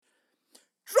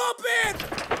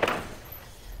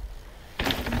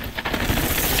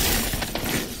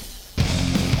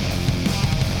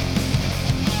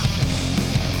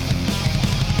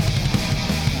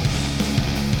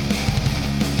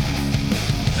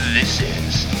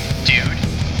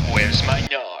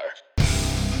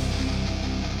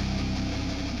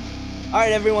All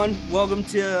right, everyone. Welcome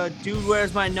to Dude,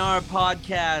 Where's My Nar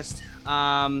podcast.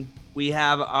 We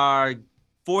have our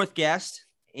fourth guest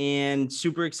and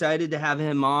super excited to have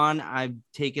him on. I've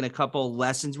taken a couple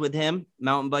lessons with him,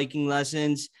 mountain biking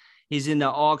lessons. He's into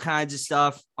all kinds of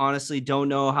stuff. Honestly, don't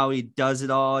know how he does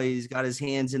it all. He's got his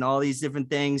hands in all these different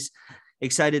things.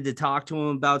 Excited to talk to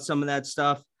him about some of that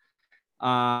stuff.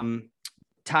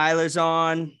 Tyler's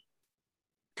on,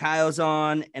 Kyle's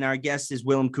on, and our guest is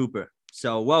Willem Cooper.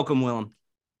 So welcome, Willem.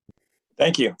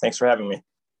 Thank you. Thanks for having me.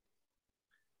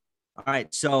 All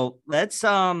right, so let's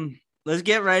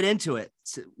get right into it.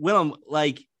 So, Willem,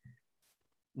 like,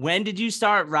 when did you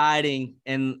start riding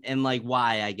and like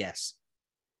why? I guess.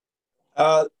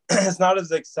 It's not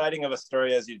as exciting of a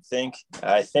story as you'd think.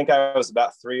 I think I was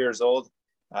about 3 years old.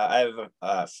 I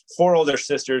have 4 older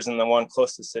sisters, and the one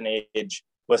closest in age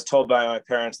was told by my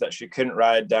parents that she couldn't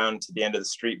ride down to the end of the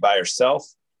street by herself,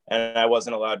 and I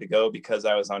wasn't allowed to go because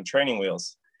I was on training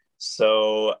wheels.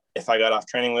 So if I got off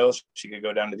training wheels, she could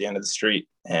go down to the end of the street,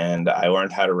 and I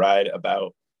learned how to ride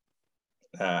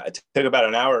it took about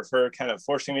an hour of her kind of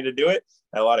forcing me to do it.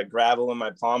 I had a lot of gravel in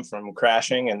my palm from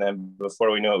crashing, and then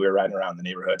before we knew it, we were riding around the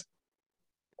neighborhood.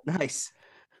 Nice.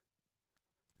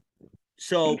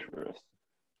 So,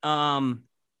 I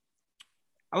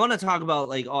want to talk about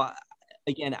like,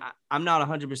 again, I'm not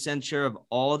 100% sure of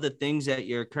all the things that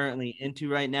you're currently into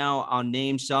right now. I'll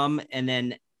name some, and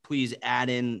then please add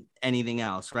in anything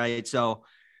else, right? So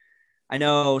I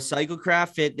know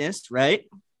Cyclecraft Fitness, right?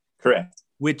 Correct.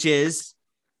 Which is?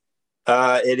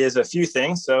 It is a few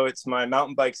things. So it's my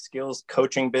mountain bike skills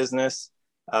coaching business.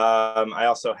 I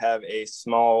also have a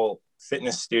small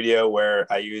fitness studio where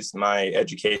I use my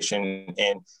education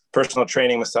in personal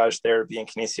training, massage therapy, and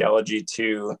kinesiology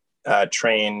to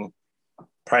train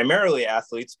primarily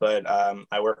athletes, but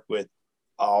I work with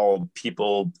all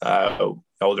people,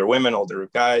 older women, older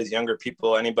guys, younger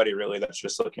people, anybody really that's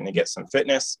just looking to get some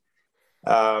fitness.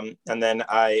 And then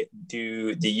I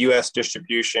do the US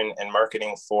distribution and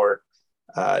marketing for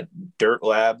Dirt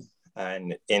Lab.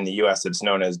 And in the US, it's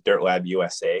known as Dirt Lab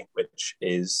USA, which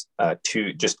is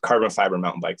just carbon fiber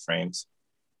mountain bike frames.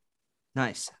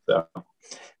 Nice. So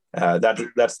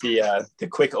that's the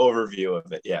quick overview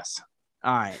of it. Yes.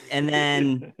 All right. And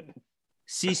then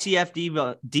CCF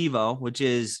Devo, which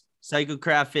is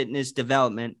Cyclecraft Fitness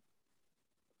Development.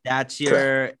 That's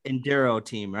your enduro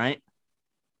team, right?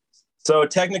 So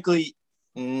technically,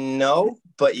 no,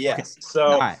 but yes.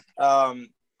 Okay. So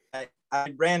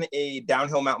I ran a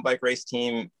downhill mountain bike race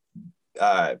team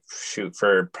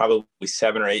for probably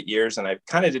 7 or 8 years, and I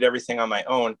kind of did everything on my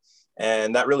own,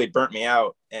 and that really burnt me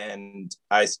out. And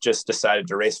I just decided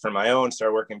to race for my own,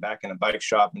 started working back in a bike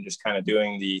shop and just kind of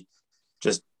doing the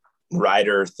just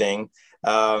rider thing.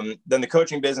 Then the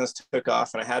coaching business took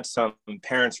off, and I had some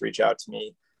parents reach out to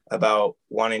me about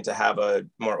wanting to have a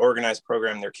more organized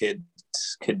program their kids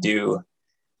could do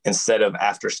instead of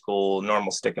after school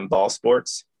normal stick and ball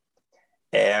sports.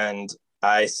 And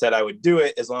I said I would do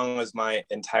it as long as my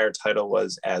entire title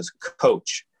was as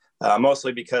coach,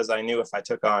 mostly because I knew if I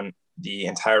took on the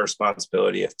entire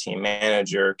responsibility of team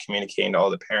manager, communicating to all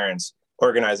the parents,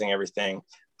 organizing everything,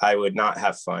 I would not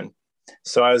have fun.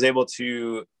 So I was able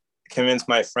to convince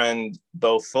my friend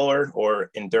Bo Fuller,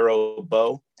 or Enduro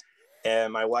Bo,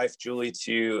 and my wife Julie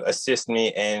to assist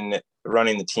me in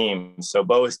running the team. So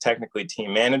Bo is technically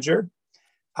team manager.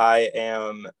 I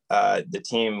am the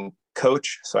team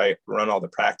coach, so I run all the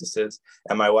practices,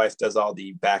 and my wife does all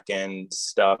the back end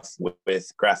stuff with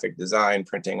graphic design,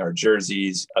 printing our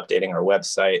jerseys, updating our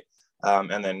website,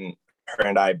 and then her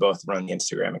and I both run the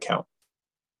Instagram account.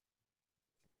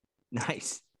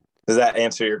 Nice. Does that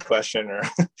answer your question? Or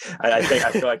I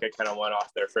feel like I kind of went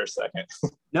off there for a second.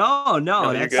 No,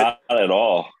 that's not at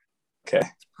all. Okay,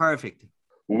 it's perfect.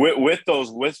 With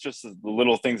just the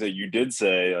little things that you did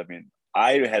say, I mean,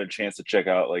 I had a chance to check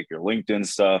out like your LinkedIn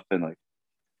stuff, and like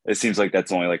it seems like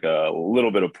that's only like a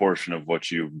little bit of portion of what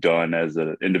you've done as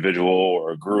an individual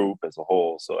or a group as a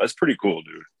whole. So that's pretty cool,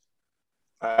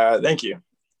 dude. Thank you.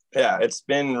 Yeah, it's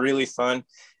been really fun.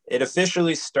 It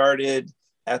officially started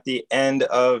at the end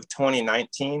of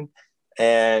 2019,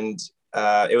 and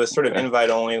it was sort of invite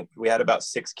only. We had about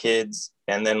 6 kids,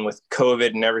 and then with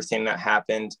COVID and everything that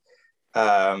happened,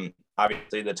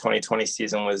 obviously the 2020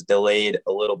 season was delayed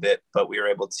a little bit, but we were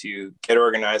able to get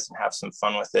organized and have some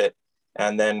fun with it.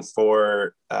 And then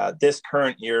for this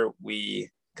current year, we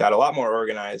got a lot more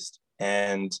organized.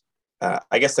 And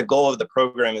I guess the goal of the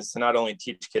program is to not only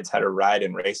teach kids how to ride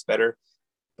and race better,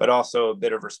 but also a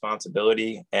bit of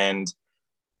responsibility and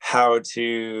how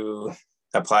to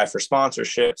apply for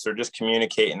sponsorships or just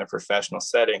communicate in a professional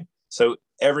setting. So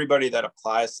everybody that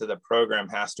applies to the program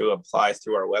has to apply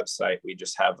through our website. We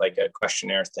just have like a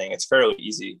questionnaire thing. It's fairly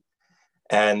easy.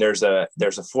 And there's a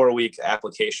 4-week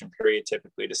application period,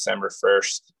 typically December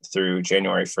 1st through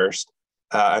January 1st.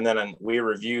 And then we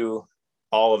review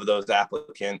all of those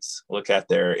applicants, look at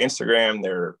their Instagram,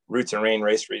 their Roots and Reign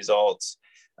race results.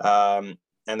 And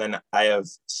then I have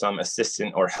some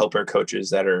assistant or helper coaches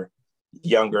that are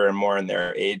younger and more in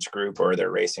their age group or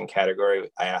their racing category.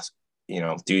 I ask,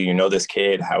 do you know this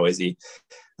kid? How is he?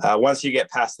 Once you get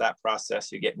past that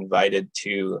process, you get invited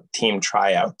to team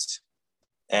tryouts.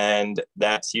 And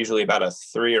that's usually about a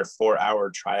 3 or 4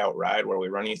 hour tryout ride where we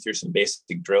run you through some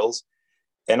basic drills.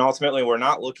 And ultimately, we're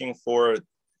not looking for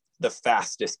the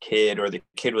fastest kid or the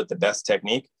kid with the best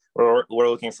technique. We're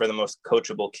looking for the most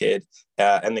coachable kid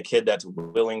and the kid that's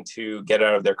willing to get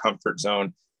out of their comfort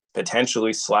zone,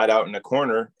 potentially slide out in a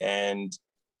corner and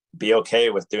be okay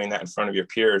with doing that in front of your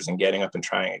peers and getting up and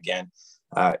trying again.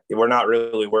 We're not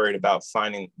really worried about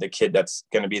finding the kid that's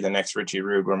going to be the next Richie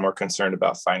Rude. We're more concerned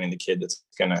about finding the kid that's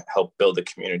going to help build the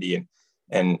community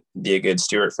and be a good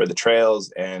steward for the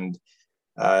trails and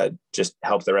just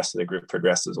help the rest of the group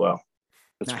progress as well.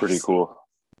 That's pretty cool.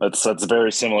 That's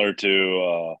very similar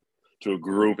to a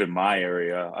group in my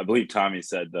area. I believe Tommy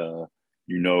said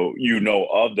you know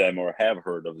of them or have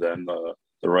heard of them,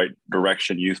 the Right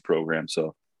Direction Youth Program.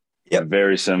 So yeah,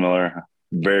 very similar.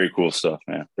 Very cool stuff,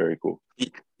 man. Very cool.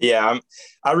 Yeah,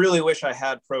 I really wish I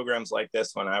had programs like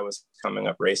this when I was coming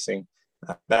up racing.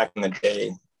 Back in the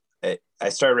day, I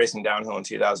started racing downhill in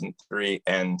 2003,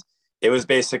 and it was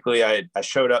basically I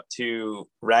showed up to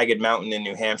Ragged Mountain in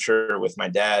New Hampshire with my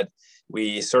dad.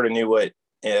 We sort of knew what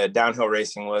downhill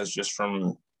racing was just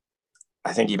from,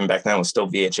 I think even back then it was still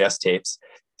VHS tapes.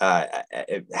 I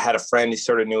had a friend who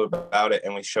sort of knew about it,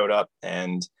 and we showed up,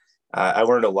 and I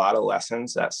learned a lot of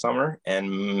lessons that summer,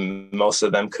 and most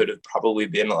of them could have probably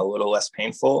been a little less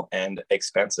painful and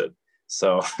expensive.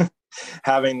 So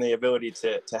having the ability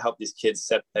to help these kids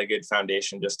set a good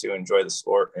foundation just to enjoy the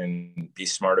sport and be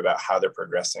smart about how they're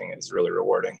progressing is really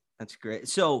rewarding. That's great.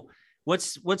 So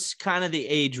what's kind of the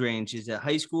age range? Is it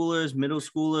high schoolers, middle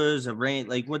schoolers, a range?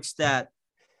 Like what's that?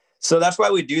 So that's why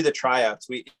we do the tryouts.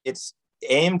 It's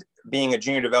aimed, being a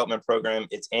junior development program,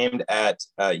 it's aimed at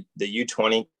the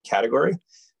U20 category,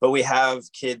 but we have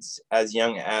kids as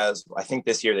young as, I think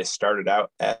this year they started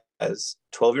out as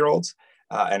 12-year-olds.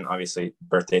 And obviously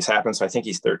birthdays happen. So I think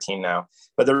he's 13 now.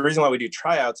 But the reason why we do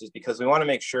tryouts is because we want to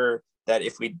make sure that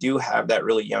if we do have that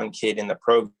really young kid in the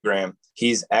program,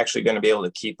 he's actually going to be able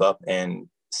to keep up and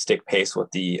stick pace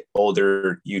with the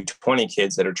older U20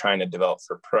 kids that are trying to develop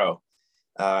for pro.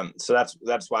 So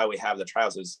that's why we have the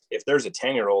trials. Is if there's a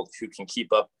 10-year-old who can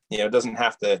keep up, doesn't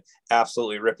have to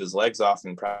absolutely rip his legs off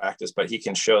in practice, but he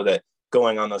can show that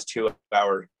going on those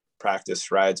 2-hour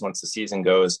practice rides once the season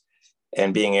goes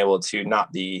and being able to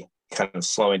not be kind of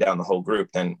slowing down the whole group,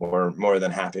 then we're more than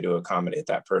happy to accommodate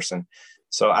that person.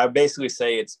 So I basically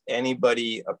say it's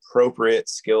anybody appropriate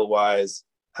skill-wise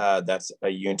that's a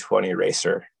U20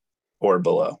 racer or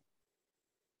below.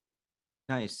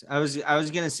 Nice. I was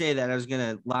gonna say that I was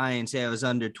gonna lie and say I was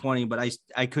under 20, but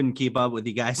I couldn't keep up with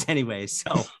you guys anyway.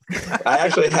 So I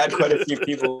actually had quite a few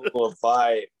people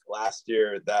apply last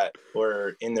year that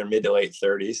were in their mid to late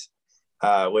 30s,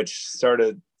 which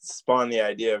started spawn the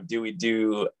idea of do we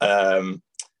do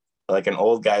like an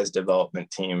old guys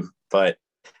development team, but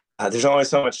there's only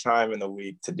so much time in the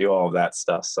week to do all of that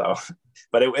stuff. So,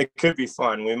 but it could be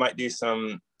fun. We might do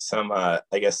some I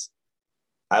guess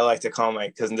I like to call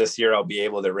because this year I'll be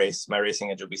able to race, my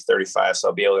racing age will be 35. So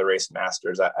I'll be able to race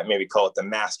masters. I maybe call it the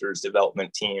masters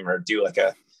development team, or do like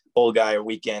a old guy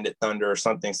weekend at Thunder or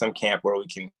something, some camp where we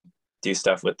can do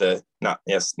stuff with not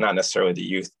necessarily the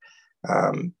youth.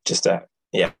 Just to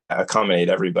accommodate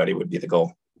everybody would be the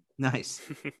goal. Nice.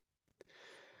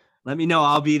 Let me know.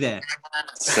 I'll be there.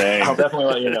 Same. I'll definitely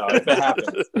let you know if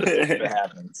it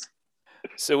happens.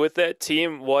 So with that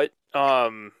team, what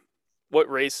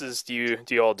races do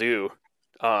you all do?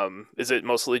 Is it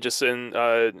mostly just in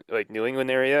like New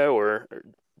England area, or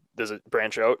does it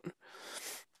branch out?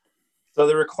 So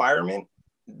the requirement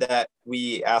that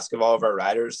we ask of all of our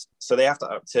riders, so they have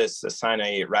to sign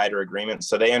a rider agreement,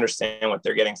 so they understand what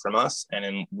they're getting from us, and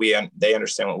then they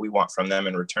understand what we want from them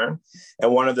in return.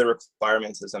 And one of the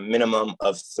requirements is a minimum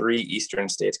of 3 Eastern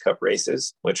States Cup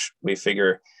races, which we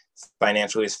figure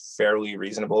financially is fairly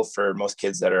reasonable for most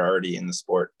kids that are already in the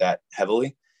sport that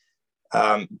heavily.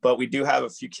 But we do have a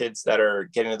few kids that are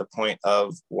getting to the point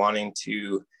of wanting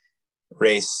to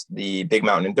race the Big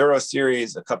Mountain Enduro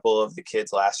Series. A couple of the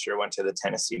kids last year went to the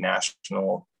Tennessee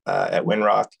National at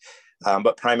Winrock.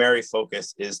 But primary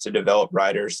focus is to develop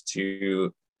riders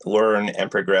to learn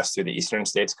and progress through the Eastern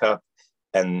States Cup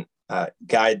and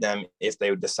guide them if they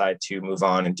would decide to move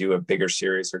on and do a bigger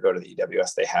series or go to the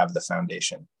EWS. They have the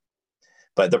foundation,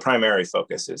 but the primary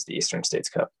focus is the Eastern States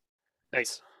Cup.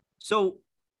 Nice. So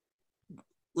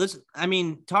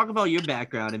talk about your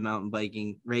background in mountain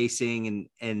biking, racing,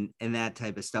 and that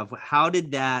type of stuff. How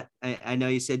did that, I know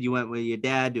you said you went with your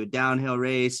dad to a downhill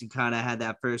race and kind of had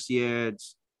that first year.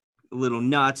 It's a little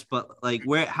nuts, but like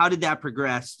how did that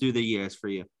progress through the years for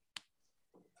you?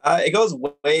 It goes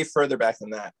way further back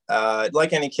than that.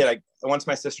 Like any kid, once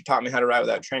my sister taught me how to ride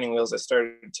without training wheels, I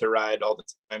started to ride all the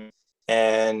time.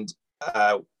 And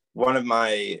I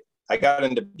got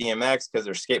into BMX because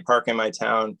there's a skate park in my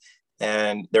town,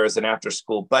 and there was an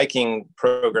after-school biking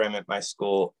program at my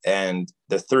school. And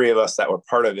the three of us that were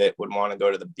part of it would want to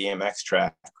go to the BMX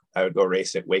track. I would go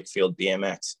race at Wakefield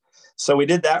BMX. So we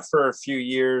did that for a few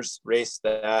years, raced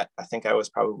that. I think I was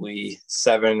probably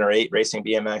 7 or 8 racing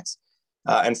BMX.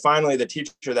 And finally, the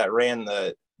teacher that ran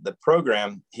the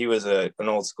program, he was an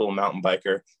old school mountain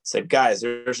biker, said, guys,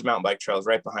 there's mountain bike trails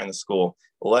right behind the school.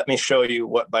 Let me show you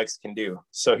what bikes can do.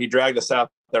 So he dragged us out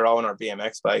there all on our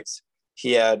BMX bikes.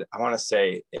 He had, I want to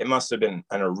say, it must have been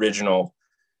an original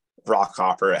rock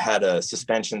hopper. It had a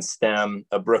suspension stem,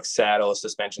 a Brooks saddle, a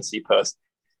suspension seat post,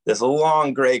 this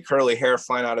long gray curly hair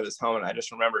flying out of his helmet. I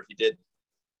just remember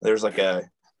there's like an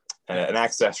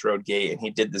access road gate, and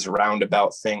he did this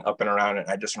roundabout thing up and around it.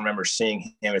 I just remember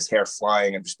seeing him, his hair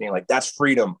flying, and just being like, that's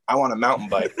freedom. I want a mountain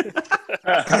bike.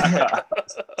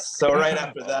 So right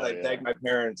after that, I begged my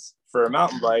parents for a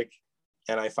mountain bike,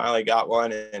 and I finally got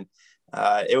one. And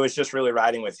it was just really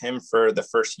riding with him for the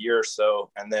first year or so.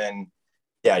 And then,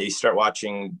 you start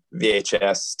watching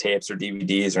VHS tapes or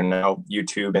DVDs or now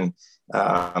YouTube. And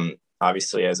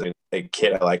obviously as a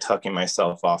kid, I liked hucking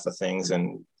myself off of things.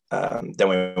 And then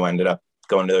we ended up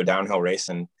going to a downhill race,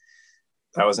 and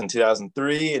that was in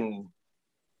 2003. And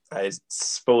I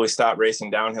fully stopped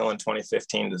racing downhill in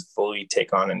 2015 to fully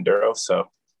take on enduro. So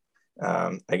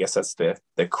I guess that's the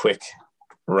quick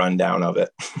rundown of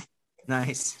it.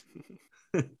 Nice.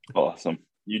 Awesome.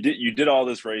 You did all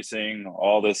this racing,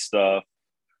 all this stuff,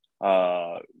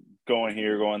 going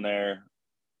here, going there,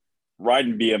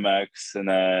 riding BMX, and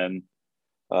then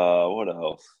what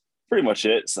else? Pretty much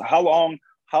it. So how long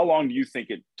do you think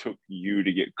it took you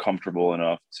to get comfortable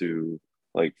enough to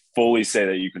like fully say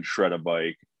that you can shred a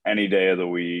bike any day of the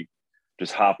week,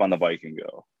 just hop on the bike and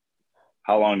go?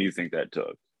 How long do you think that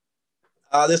took?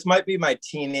 This might be my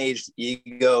teenage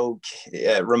ego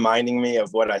reminding me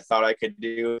of what I thought I could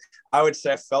do. I would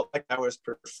say I felt like I was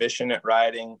proficient at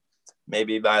riding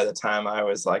maybe by the time I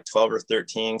was like 12 or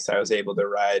 13. So I was able to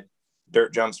ride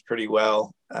dirt jumps pretty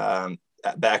well.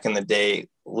 Back in the day,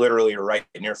 literally right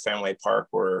near Fenway Park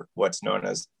were what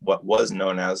was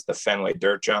known as the Fenway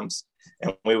dirt jumps.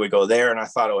 And we would go there, and I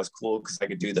thought it was cool because I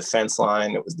could do the fence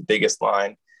line. It was the biggest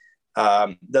line.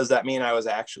 Does that mean I was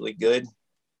actually good?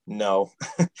 No.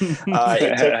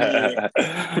 It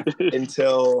took me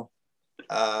until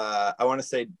I want to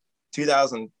say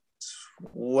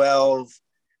 2012.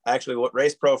 I actually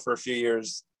raced pro for a few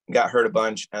years, got hurt a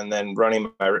bunch, and then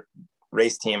running my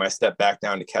race team, I stepped back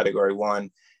down to category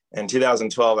 1. In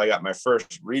 2012, I got my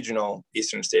first regional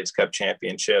Eastern States Cup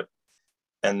championship.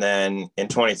 And then in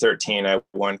 2013, I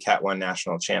won Cat 1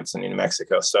 national champs in New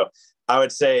Mexico. So I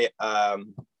would say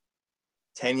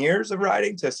 10 years of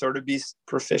riding to sort of be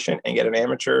proficient and get an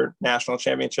amateur national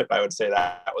championship. I would say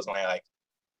that was when I like,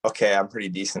 okay, I'm pretty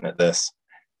decent at this.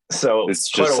 So it's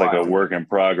just like a work in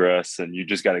progress, and you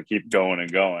just got to keep going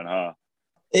and going, huh?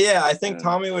 Yeah, I think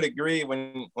Tommy would agree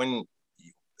when you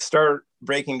start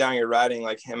breaking down your riding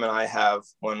like him and I have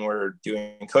when we're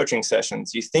doing coaching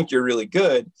sessions. You think you're really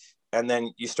good, and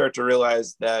then you start to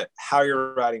realize that how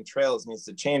you're riding trails needs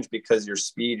to change because your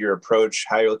speed, your approach,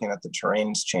 how you're looking at the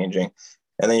terrain is changing.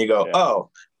 And then you go, oh,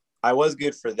 I was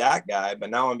good for that guy, but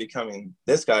now I'm becoming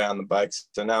this guy on the bikes.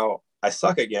 So now I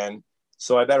suck again.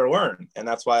 So I better learn. And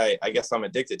that's why I guess I'm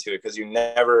addicted to it, because you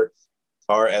never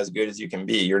are as good as you can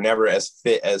be. You're never as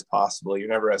fit as possible. You're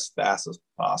never as fast as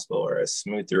possible, or as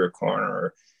smooth through a corner,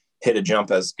 or hit a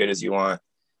jump as good as you want.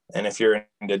 And if you're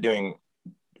into doing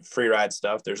free ride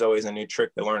stuff, there's always a new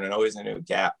trick to learn and always a new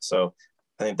gap. So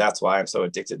I think that's why I'm so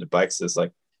addicted to bikes. Is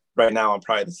like right now I'm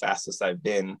probably the fastest I've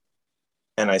been,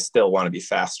 and I still want to be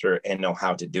faster and know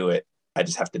how to do it. I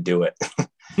just have to do it.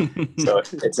 So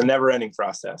it's a never ending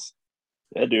process.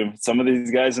 Yeah, dude. Some of these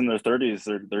guys in their 30s,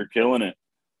 they're killing it.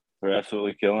 They're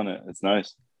absolutely killing it. It's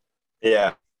nice.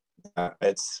 Yeah.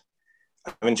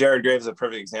 Jared Graves is a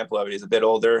perfect example of it. He's a bit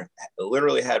older,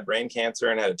 literally had brain cancer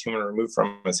and had a tumor removed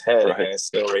from his head, and is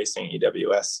still racing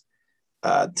EWS.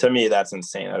 To me, that's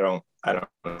insane. I don't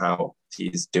know how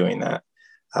he's doing that.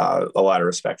 A lot of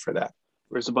respect for that.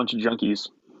 There's a bunch of junkies.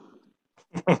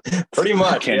 Pretty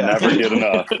much. Can never get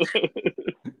enough.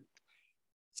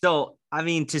 So, I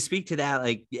mean, to speak to that,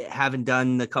 like having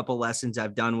done the couple lessons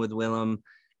I've done with Willem,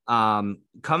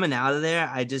 coming out of there,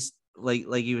 I just like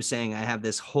you were saying, I have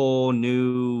this whole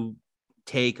new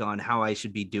take on how I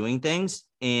should be doing things.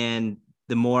 And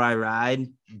the more I ride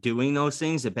doing those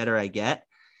things, the better I get.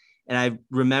 And I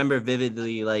remember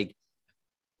vividly, like,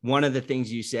 one of the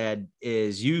things you said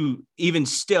is you even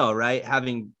still, right,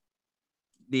 having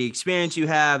the experience you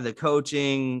have, the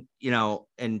coaching,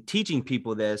 and teaching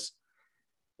people this,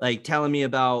 like telling me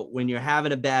about when you're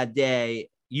having a bad day,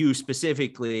 you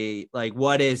specifically, like,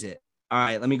 what is it? All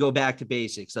right, let me go back to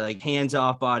basics, like hands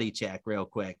off body check real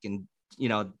quick and,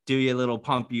 do your little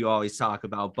pump you always talk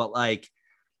about. But like,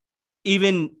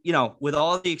 even, with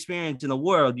all the experience in the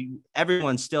world,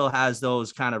 everyone still has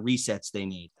those kind of resets they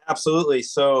need. Absolutely.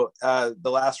 So the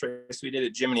last race we did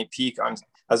at Jiminy Peak, I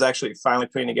was actually finally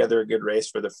putting together a good race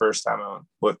for the first time on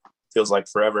what feels like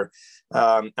forever.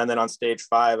 And then on stage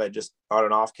 5, I just on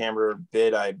an off-camber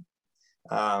bid, I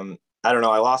don't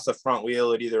know, I lost the front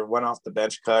wheel. It either went off the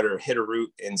bench cut or hit a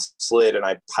root and slid, and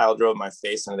I pile drove my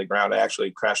face into the ground. I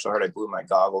actually crashed so hard I blew my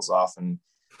goggles off and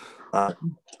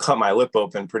cut my lip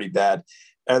open pretty bad.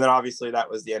 And then obviously that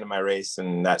was the end of my race,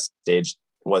 and that stage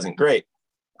wasn't great.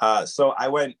 So I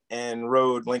went and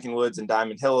rode Lincoln Woods and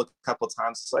Diamond Hill a couple of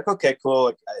times. It's like, okay, cool.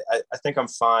 Like, I think I'm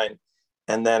fine.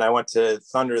 And then I went to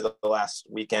Thunder the last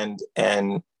weekend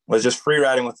and was just free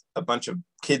riding with a bunch of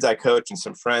kids I coach and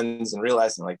some friends, and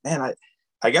realizing, like, man,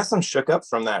 I guess I'm shook up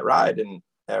from that ride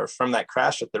or from that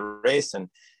crash at the race. And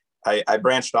I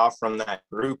branched off from that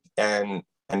group and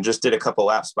just did a couple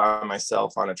laps by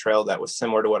myself on a trail that was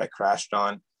similar to what I crashed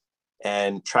on,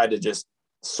 and tried to just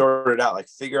sort it out, like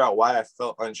figure out why I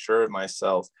felt unsure of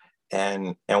myself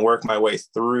and work my way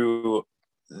through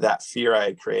that fear I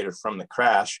had created from the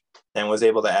crash, and was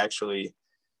able to actually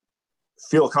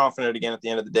feel confident again at the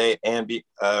end of the day and beat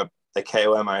the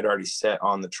KOM I had already set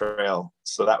on the trail.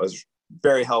 So that was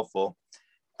very helpful.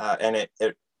 And it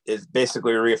is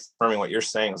basically reaffirming what you're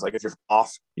saying. It's like, if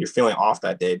you're feeling off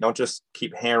that day, don't just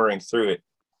keep hammering through it.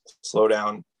 Slow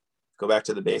down, go back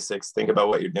to the basics, think about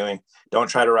what you're doing. Don't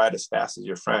try to ride as fast as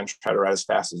your friend. Try to ride as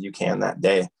fast as you can that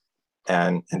day,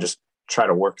 and just try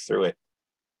to work through it.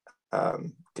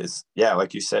 Because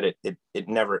like you said, it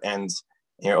never ends.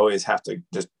 You always have to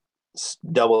just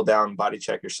double down, body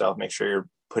check yourself, make sure you're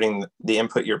putting the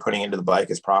input you're putting into the bike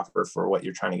is proper for what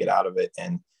you're trying to get out of it.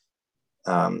 And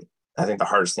I think the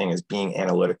hardest thing is being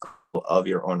analytical of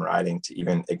your own riding to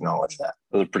even acknowledge that.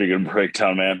 That was a pretty good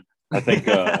breakdown, man. I think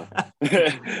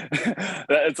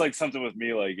it's like something with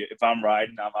me. Like, if I'm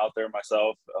riding, I'm out there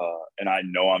myself, and I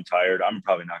know I'm tired, I'm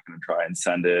probably not going to try and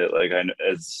send it like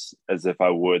as if I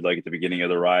would like at the beginning of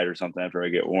the ride or something after I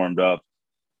get warmed up.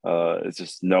 It's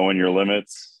just knowing your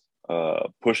limits,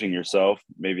 pushing yourself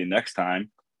maybe next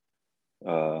time.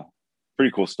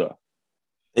 Pretty cool stuff.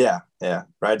 Yeah.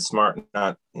 Ride smart,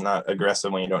 not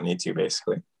aggressive when you don't need to,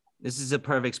 basically. This is a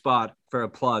perfect spot for a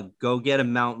plug. Go get a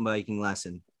mountain biking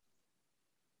lesson.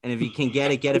 And if you can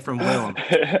get it from Willem.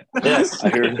 Yes,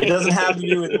 it doesn't have to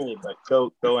do with me, but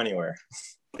go anywhere.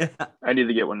 I need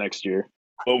to get one next year.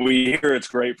 But we hear it's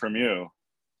great from you.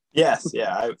 Yes,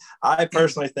 yeah. I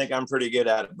personally think I'm pretty good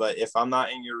at it, but if I'm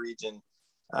not in your region,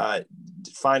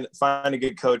 find a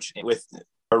good coach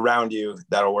around you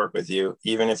that'll work with you.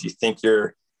 Even if you think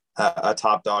you're a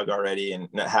top dog already and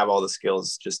have all the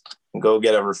skills, just go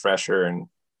get a refresher, and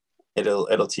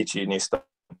it'll teach you new stuff.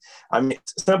 I mean,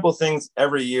 simple things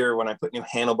every year. When I put new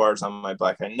handlebars on my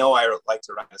bike, I know I like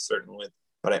to ride a certain width,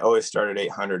 but I always start at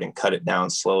 800 and cut it down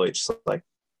slowly. Just like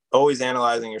always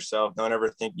analyzing yourself. Don't ever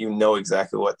think you know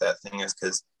exactly what that thing is,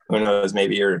 because who knows,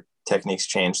 maybe your technique's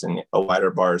changed and a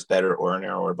wider bar is better or a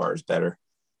narrower bar is better.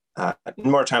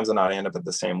 More times than not, I end up at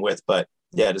the same width. But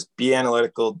yeah, just be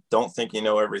analytical. Don't think you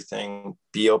know everything.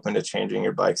 Be open to changing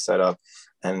your bike setup,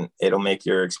 and it'll make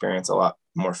your experience a lot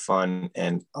more fun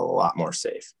and a lot more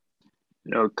safe.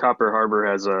 Copper Harbor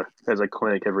has a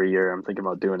clinic every year. I'm thinking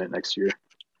about doing it next year.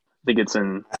 I think it's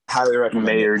in highly recommend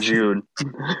May or June.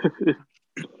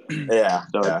 Yeah.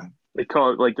 They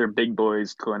call it like their big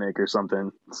boys clinic or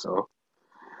something. So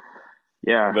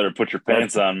yeah. You better put your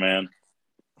pants on, man.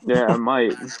 Yeah, I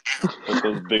might. Put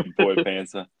those big boy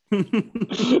pants on.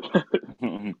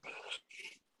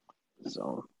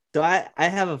 So I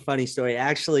have a funny story.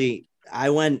 Actually, I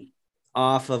went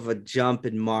off of a jump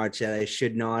in March that I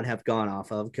should not have gone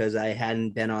off of, because I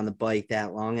hadn't been on the bike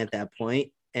that long at that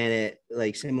point. And it,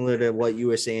 like, similar to what you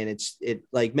were saying, it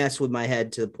like messed with my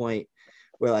head to the point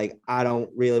where like, I don't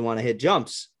really want to hit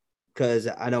jumps because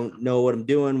I don't know what I'm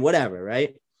doing, whatever.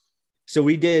 Right. So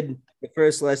we did the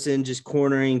first lesson, just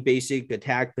cornering, basic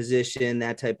attack position,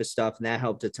 that type of stuff. And that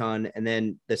helped a ton. And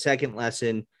then the second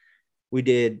lesson, we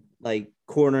did like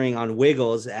cornering on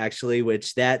wiggles, actually,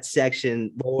 which that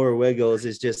section, lower wiggles,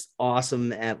 is just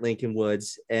awesome at Lincoln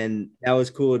Woods. And that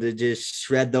was cool to just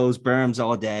shred those berms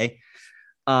all day.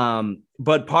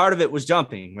 But part of it was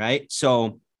jumping, right?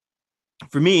 So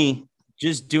for me,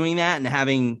 just doing that and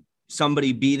having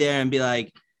somebody be there and be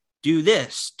like, do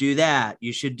this, do that.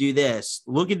 You should do this.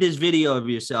 Look at this video of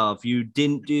yourself. You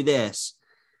didn't do this.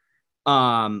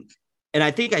 And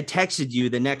I think I texted you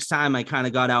the next time I kind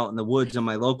of got out in the woods on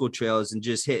my local trails and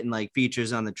just hitting like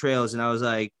features on the trails. And I was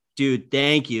like, dude,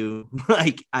 thank you.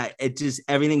 Like it just,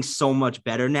 everything's so much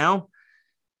better now.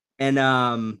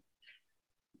 And,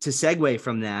 to segue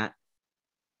from that,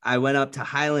 I went up to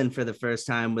Highland for the first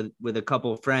time with a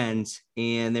couple of friends,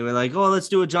 and they were like, oh, let's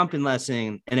do a jumping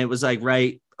lesson. And it was like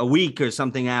right a week or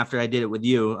something after I did it with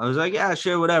you. I was like, yeah,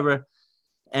 sure, whatever.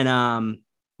 And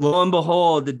lo and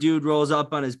behold, the dude rolls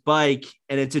up on his bike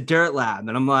and it's a dirt lab.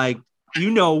 And I'm like,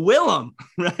 Willem,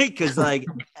 right? Because like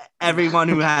everyone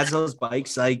who has those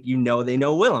bikes, like, they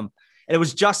know Willem. And it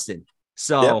was Justin.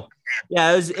 So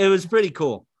yeah, it was pretty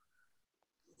cool.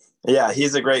 Yeah,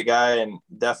 he's a great guy and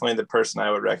definitely the person I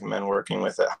would recommend working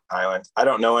with at Highland. I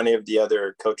don't know any of the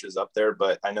other coaches up there,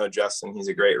 but I know Justin, he's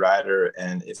a great rider,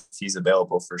 and if he's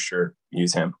available, for sure,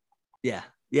 use him. Yeah.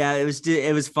 Yeah, it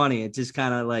was funny. It just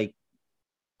kind of like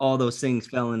all those things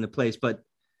fell into place. But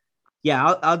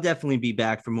yeah, I'll definitely be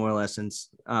back for more lessons.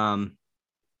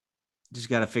 Just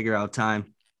got to figure out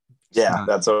time. Yeah,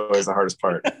 that's always the hardest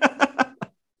part.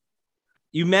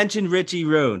 You mentioned Richie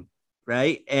Roon,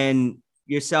 right? And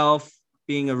yourself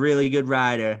being a really good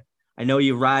rider. I know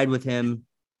you ride with him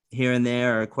here and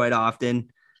there or quite often,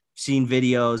 seen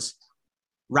videos.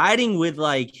 Riding with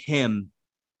like him,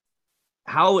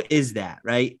 how is that,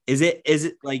 right? Is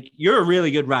it like, you're a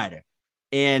really good rider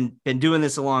and been doing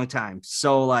this a long time.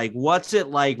 So like, what's it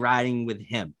like riding with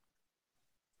him?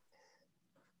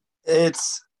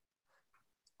 It's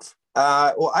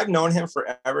well, I've known him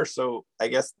forever, so I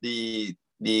guess the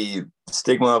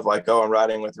stigma of like, oh, I'm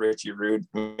riding with Richie Rude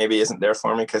maybe isn't there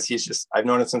for me, because I've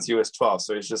known him since he was 12,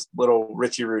 so he's just little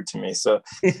Richie Rude to me. So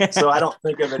I don't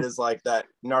think of it as like that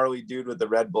gnarly dude with the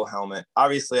Red Bull helmet.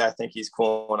 Obviously, I think he's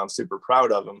cool and I'm super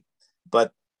proud of him,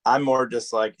 but I'm more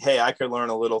just like, hey, I could learn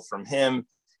a little from him.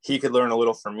 He could learn a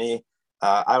little from me.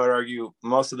 I would argue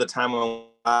most of the time when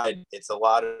I ride, it's a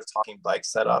lot of talking bike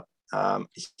setup.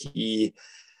 He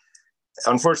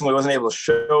unfortunately wasn't able to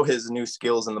show his new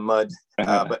skills in the mud,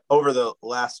 but over the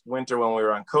last winter when we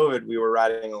were on COVID, we were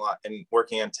riding a lot and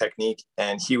working on technique,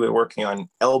 and he was working on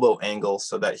elbow angle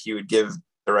so that he would give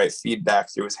the right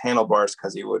feedback through his handlebars,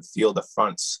 because he would feel the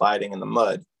front sliding in the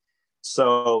mud.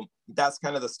 So that's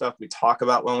kind of the stuff we talk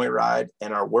about when we ride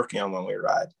and are working on when we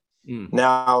ride.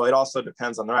 Now, it also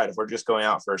depends on the ride. If we're just going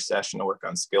out for a session to work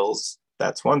on skills,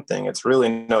 that's one thing. It's really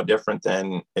no different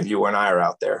than if you and I are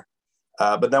out there.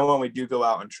 But then when we do go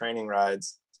out on training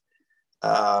rides,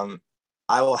 I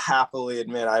will happily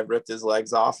admit I've ripped his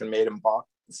legs off and made him balk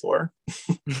before.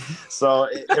 So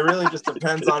it really just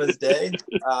depends on his day.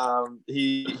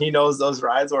 He knows those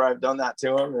rides where I've done that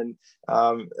to him,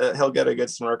 and he'll get a good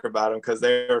smirk about them, because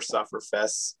they're suffer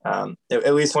fests.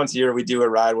 At least once a year we do a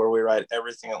ride where we ride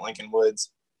everything at Lincoln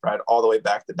Woods, ride all the way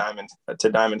back to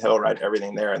Diamond Hill, ride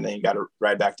everything there, and then you got to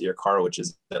ride back to your car, which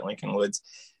is at Lincoln Woods.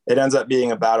 It ends up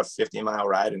being about a 50-mile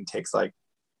ride and takes like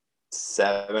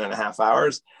 7.5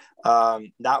 hours.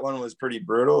 That one was pretty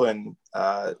brutal. And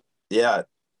yeah,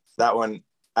 that one,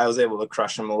 I was able to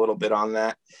crush him a little bit on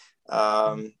that.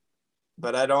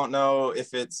 But I don't know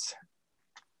if it's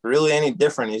really any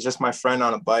different. He's just my friend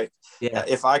on a bike. Yeah.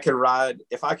 If I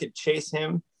could chase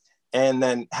him and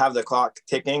then have the clock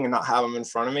ticking and not have him in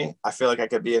front of me, I feel like I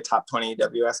could be a top 20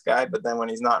 EWS guy. But then when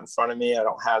he's not in front of me, I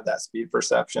don't have that speed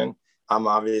perception. I'm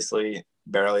obviously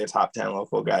barely a top 10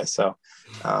 local guy. So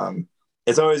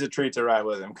it's always a treat to ride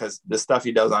with him, because the stuff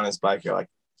he does on his bike, you're like,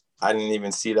 I didn't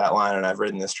even see that line, and I've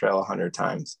ridden this trail 100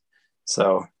 times.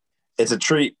 So it's a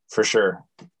treat for sure.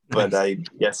 But I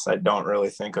guess I don't really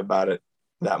think about it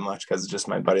that much, because it's just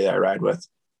my buddy that I ride with.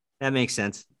 That makes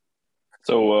sense.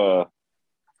 So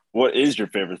what is your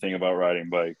favorite thing about riding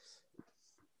bikes?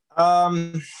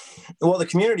 Well, the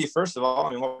community, first of all. I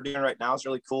mean, what we're doing right now is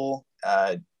really cool.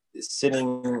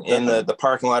 Sitting in the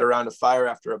parking lot around a fire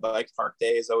after a bike park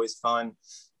day is always fun.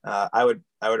 I would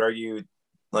argue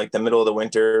like the middle of the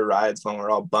winter rides when we're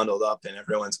all bundled up and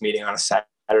everyone's meeting on a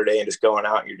Saturday and just going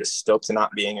out, and you're just stoked to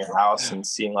not be in your house and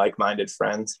seeing like-minded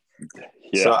friends.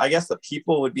 Yeah. So I guess the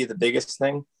people would be the biggest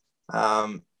thing.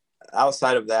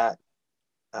 Outside of that,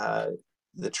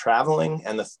 the traveling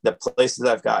and the places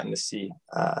I've gotten to see.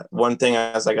 One thing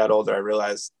as I got older, I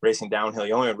realized racing downhill,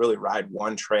 you only really ride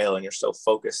one trail and you're so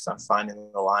focused on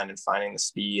finding the line and finding the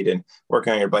speed and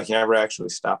working on your bike. You never actually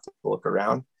stop to look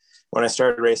around. When I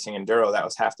started racing enduro, that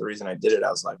was half the reason I did it.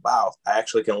 I was like, wow, I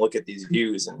actually can look at these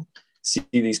views and see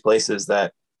these places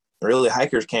that really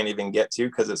hikers can't even get to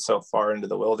because it's so far into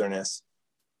the wilderness.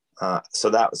 So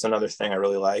that was another thing I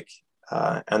really like.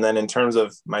 And then in terms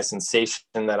of my sensation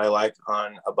that I like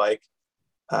on a bike,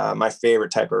 my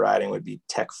favorite type of riding would be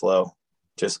tech flow,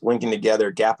 just linking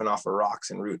together, gapping off of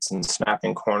rocks and roots and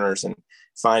snapping corners and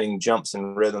finding jumps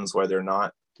and rhythms where they're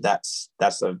not. That's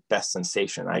the best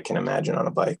sensation I can imagine on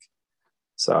a bike.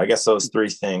 So I guess those three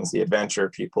things: the adventure,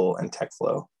 people, and tech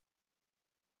flow.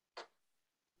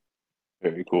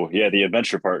 Very cool. Yeah, the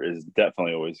adventure part is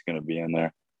definitely always going to be in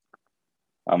there.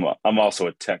 I'm also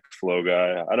a tech flow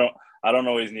guy. I don't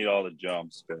always need all the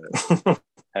jumps, but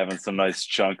having some nice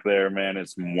chunk there, man,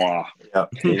 it's mwah. Yep,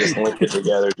 you just link it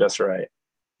together just right.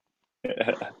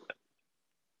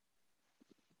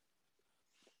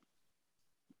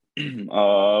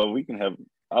 We can have.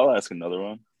 I'll ask another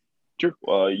one.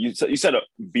 Sure. You said a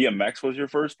BMX was your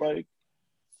first bike?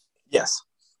 Yes.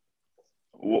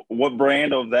 What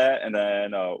brand of that? And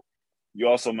then you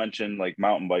also mentioned like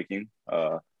mountain biking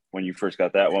when you first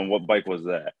got that one. What bike was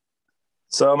that?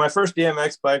 So my first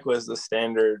BMX bike was the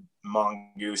standard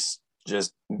Mongoose,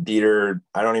 just beater.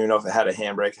 I don't even know if it had a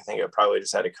handbrake. I think it probably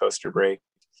just had a coaster brake.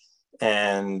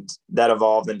 And that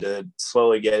evolved into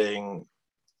slowly getting,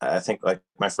 I think like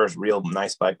my first real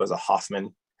nice bike was a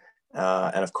Hoffman.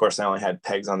 And of course I only had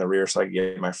pegs on the rear so I could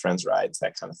get my friends rides,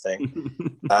 that kind of thing.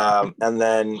 And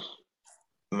then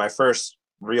my first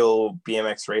real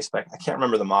BMX race bike, I can't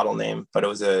remember the model name, but it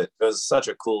was such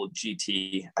a cool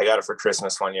GT. I got it for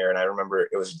Christmas one year and I remember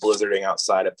it was blizzarding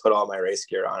outside. I put all my race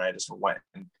gear on. I just went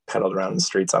and pedaled around the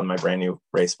streets on my brand new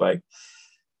race bike.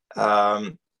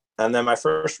 And then my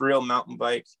first real mountain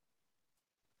bike,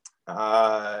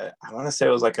 I want to say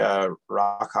it was like a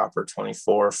Rockhopper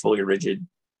 24 fully rigid.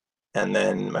 And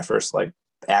then my first like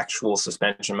actual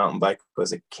suspension mountain bike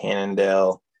was a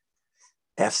Cannondale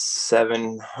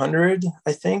F700,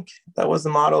 I think that was the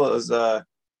model. It was a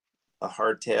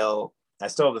hardtail. I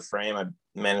still have the frame. I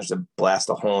managed to blast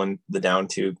a hole in the down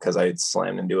tube because I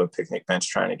slammed into a picnic bench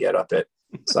trying to get up it.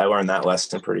 So I learned that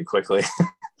lesson pretty quickly.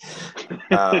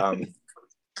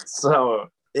 So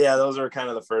yeah, those are kind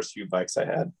of the first few bikes I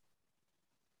had.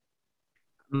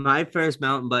 My first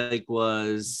mountain bike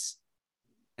was,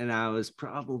 and I was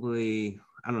probably,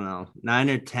 I don't know, 9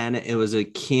 or 10. It was a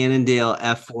Cannondale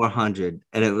F400,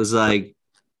 and it was like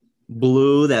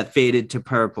blue that faded to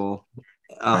purple,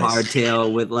 a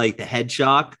hardtail with like the head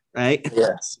shock, right?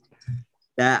 Yes.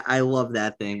 That I love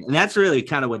that thing. And that's really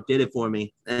kind of what did it for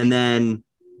me. And then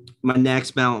my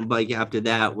next mountain bike after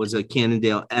that was a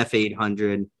Cannondale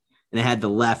F800, and it had the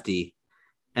lefty.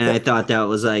 And I thought that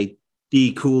was like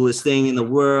the coolest thing in the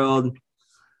world.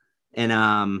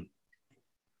 And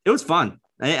it was fun.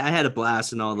 I had a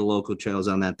blast in all the local trails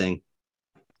on that thing.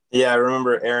 Yeah, I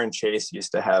remember Aaron Chase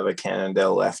used to have a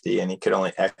Cannondale lefty, and he could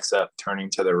only X up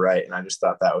turning to the right. And I just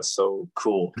thought that was so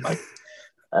cool. Like,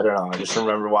 I don't know. I just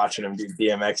remember watching him do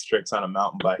BMX tricks on a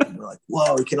mountain bike, and we're like,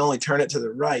 whoa, he can only turn it to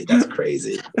the right. That's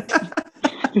crazy.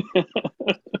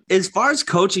 As far as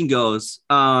coaching goes,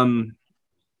 you've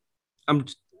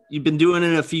been doing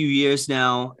it a few years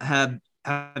now. Have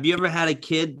you ever had a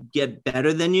kid get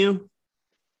better than you?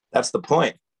 That's the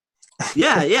point.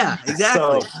 Yeah,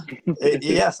 exactly.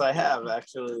 Yes, I have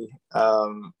actually.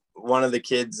 One of the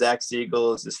kids, Zach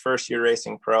Siegel, is his first year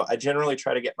racing pro. I generally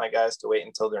try to get my guys to wait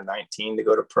until they're 19 to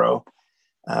go to pro.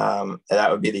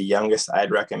 That would be the youngest I'd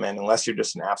recommend, unless you're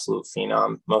just an absolute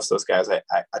phenom. Most of those guys, I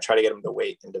try to get them to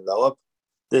wait and develop.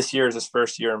 This year is his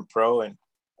first year in pro, and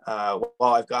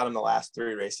while I've got him the last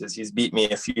 3 races, he's beat me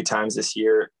a few times this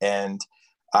year, and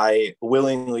I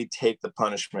willingly take the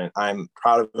punishment. I'm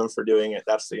proud of him for doing it.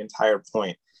 That's the entire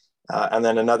point. And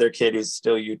then another kid who's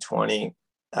still U20,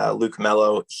 Luke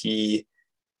Mello,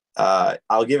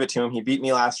 I'll give it to him. He beat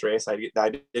me last race. I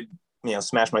did,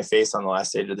 smash my face on the last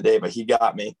stage of the day, but he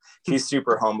got me. He's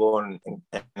super humble and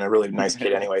a really nice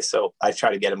kid anyway. So I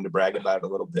try to get him to brag about it a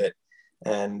little bit.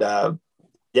 And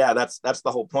that's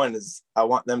the whole point, is I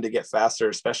want them to get faster,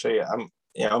 especially I'm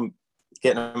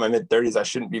getting in my mid-30s. I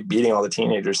shouldn't be beating all the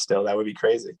teenagers still. That would be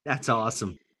crazy. That's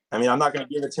awesome. I mean, I'm not going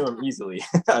to give it to them easily.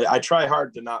 I try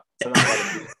hard to not let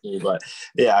them beat me, but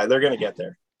yeah, they're going to get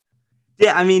there.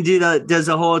 Yeah, I mean, does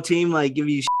the whole team like give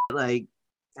you shit, like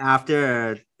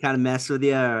after, or kind of mess with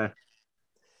you? Or?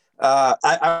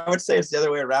 I would say it's the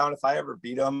other way around. If I ever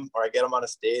beat them or I get them on a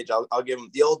stage, I'll give them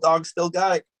the old dog still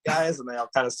got it, guys, and they'll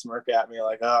kind of smirk at me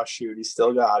like, oh shoot, he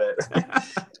still got it.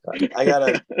 I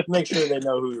gotta make sure they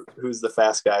know who's the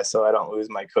fast guy, so I don't lose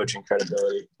my coaching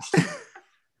credibility.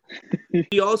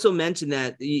 You also mentioned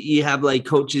that you have like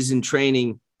coaches in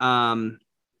training.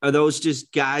 Are those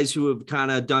just guys who have kind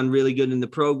of done really good in the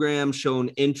program, shown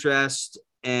interest,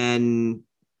 and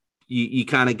you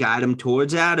kind of guide them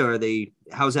towards that, or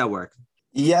how's that work?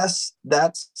 Yes,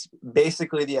 that's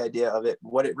basically the idea of it.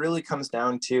 What it really comes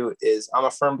down to is I'm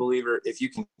a firm believer, if you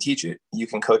can teach it, you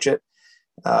can coach it,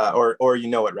 or you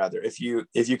know it rather. If you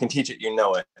can teach it, you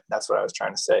know it. That's what I was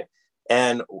trying to say.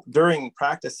 And during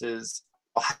practices,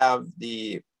 I'll have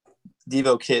the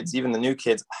Devo kids, even the new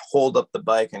kids, hold up the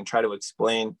bike and try to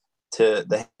explain to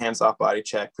the hands-off body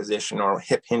check position or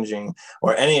hip hinging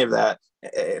or any of that.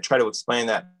 Try to explain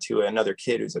that to another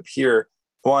kid who's a peer.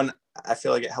 One, I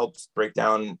feel like it helps break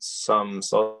down some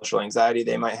social anxiety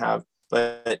they might have.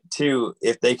 But two,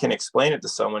 if they can explain it to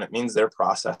someone, it means they're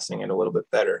processing it a little bit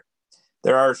better.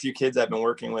 There are a few kids I've been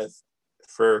working with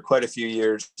for quite a few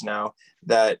years now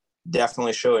that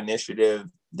definitely show initiative.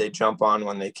 They jump on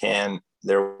when they can.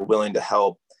 They're willing to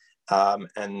help.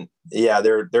 And yeah,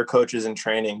 they're coaches in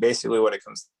training. Basically what it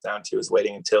comes down to is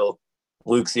waiting until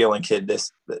Luke's the only kid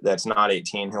that's not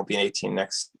 18. He'll be 18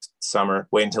 next summer.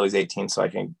 Wait until he's 18 so I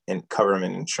can cover him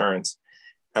in insurance.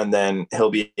 And then he'll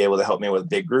be able to help me with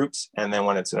big groups. And then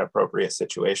when it's an appropriate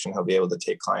situation, he'll be able to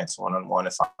take clients one-on-one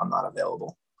if I'm not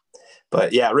available.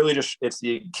 But yeah, really just it's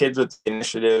the kids with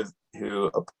initiative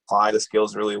who apply the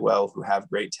skills really well, who have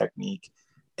great technique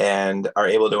and are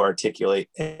able to articulate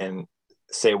and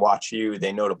say, watch you.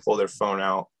 They know to pull their phone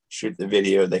out, shoot the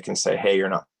video. They can say, hey, you're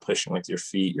not pushing with your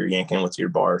feet, you're yanking with your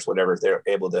bars, whatever. They're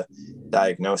able to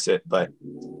diagnose it. But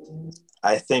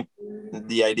I think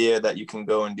the idea that you can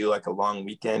go and do like a long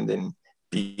weekend and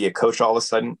be a coach all of a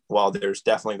sudden, while there's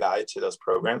definitely value to those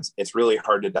programs, it's really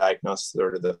hard to diagnose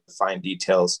sort of the fine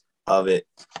details of it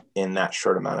in that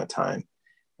short amount of time.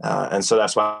 And so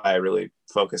that's why I really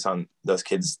focus on those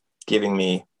kids giving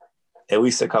me at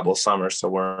least a couple of summers to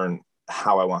learn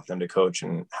how I want them to coach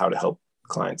and how to help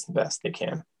clients the best they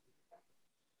can.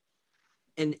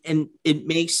 And it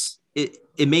makes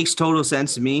total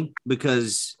sense to me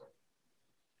because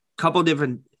a couple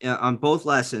different on both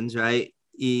lessons, right?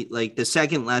 Like the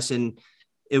second lesson,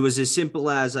 it was as simple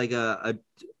as like a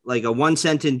one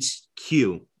sentence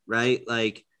cue, right?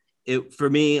 Like it for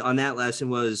me on that lesson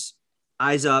was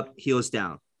eyes up, heels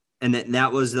down, and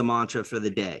that was the mantra for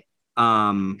the day.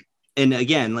 And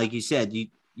again, like you said,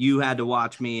 you had to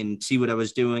watch me and see what I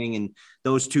was doing, and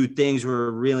those two things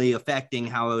were really affecting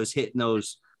how I was hitting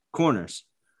those corners.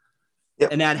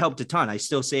 Yep. And that helped a ton. I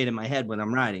still say it in my head when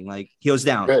I'm riding, like heels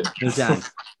down, Good. Heels down.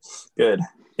 Good.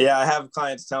 Yeah, I have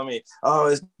clients tell me, oh, I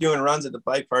was doing runs at the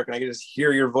bike park and I can just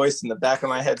hear your voice in the back of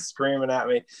my head screaming at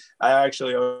me. I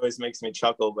actually always makes me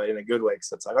chuckle, but in a good way.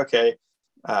 So it's like, okay,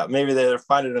 maybe they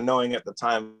find it annoying at the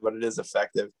time, but it is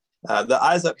effective. The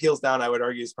eyes up, heels down, I would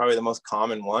argue is probably the most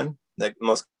common one, the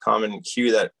most common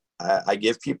cue that I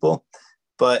give people.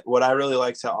 But what I really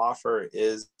like to offer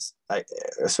is,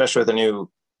 especially with a new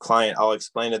client, I'll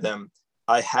explain to them,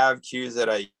 I have cues that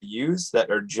I use that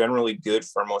are generally good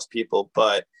for most people,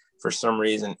 but for some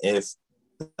reason, if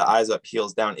the eyes up,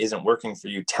 heels down isn't working for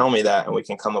you, tell me that, and we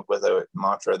can come up with a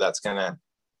mantra that's going to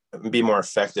be more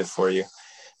effective for you.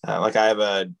 Like I have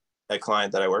a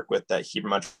client that I work with that he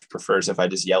much prefers if I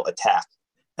just yell attack,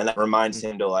 and that reminds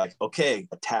him to like, okay,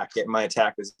 attack, get my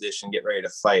attack position, get ready to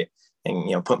fight,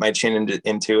 and put my chin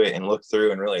into it and look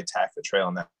through and really attack the trail.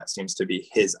 And that seems to be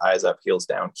his eyes up, heels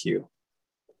down cue.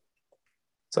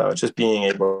 So it's just being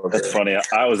able to... That's funny.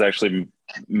 I was actually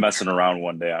messing around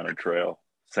one day on a trail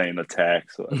saying attack.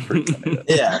 So that's pretty funny.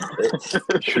 Yeah.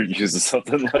 You're using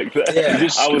something like that. Yeah.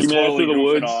 I was totally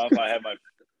goofing off. I had my...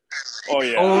 Oh,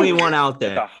 yeah. Only one out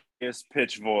there. The highest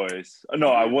pitch voice. No,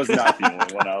 I was not the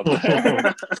only one out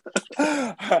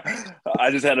there.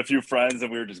 I just had a few friends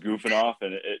and we were just goofing off,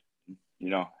 and it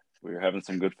we were having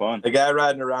some good fun. The guy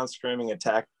riding around screaming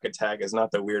attack is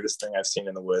not the weirdest thing I've seen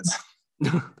in the woods.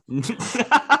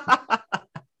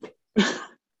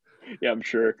 Yeah, I'm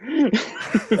sure.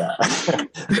 Yeah.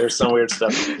 There's some weird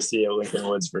stuff to see at Lincoln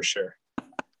Woods for sure.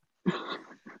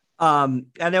 I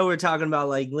know we're talking about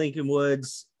like Lincoln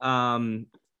Woods. God,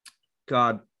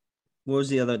 what was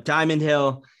the other? Diamond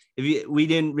Hill. We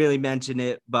didn't really mention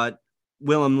it, but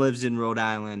Willem lives in Rhode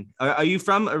Island. Are you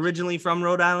originally from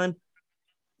Rhode Island?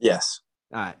 Yes.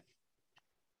 All right.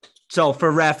 So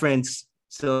for reference,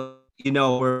 so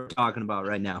what we're talking about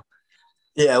right now.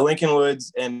 Yeah, Lincoln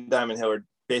Woods and Diamond Hill are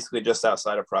basically just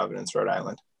outside of Providence, Rhode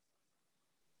Island.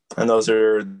 And those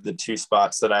are the two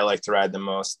spots that I like to ride the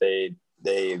most.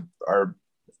 They are,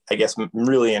 I guess,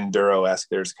 really enduro-esque.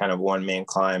 There's kind of one main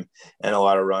climb and a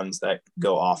lot of runs that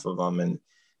go off of them. And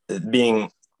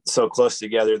being so close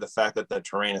together, the fact that the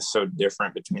terrain is so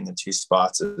different between the two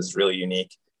spots is really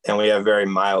unique. And we have very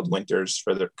mild winters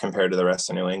compared to the rest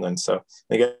of New England. So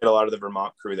we get a lot of the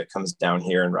Vermont crew that comes down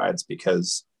here and rides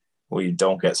because we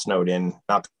don't get snowed in.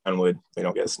 Knock on wood, we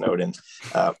don't get snowed in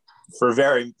for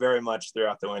very, very much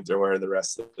throughout the winter, where the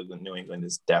rest of the New England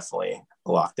is definitely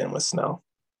locked in with snow.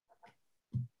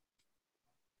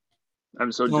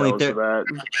 I'm so jealous of that.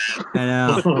 I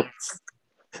know.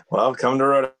 Well, come to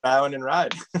Rhode Island and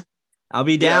ride. I'll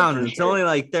be down. Yeah, it's only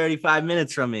like 35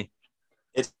 minutes from me.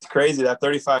 It's crazy. That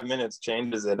 35 minutes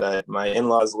changes it. My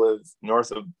in-laws live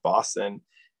north of Boston,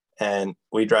 and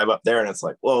we drive up there and it's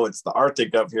like, whoa, it's the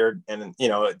Arctic up here. And, you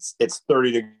know, it's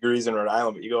 30 degrees in Rhode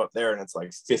Island, but you go up there and it's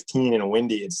like 15 and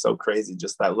windy. It's so crazy.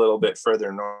 Just that little bit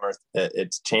further north,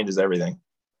 it changes everything.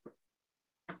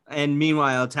 And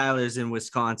meanwhile, Tyler's in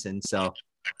Wisconsin, so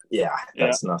yeah,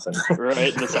 that's nothing.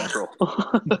 Right in the central.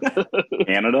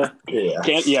 Canada? Yeah.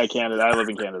 Canada. I live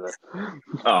in Canada.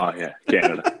 Oh, yeah,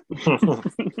 Canada.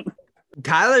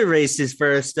 Tyler raced his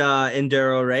first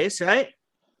enduro race, right?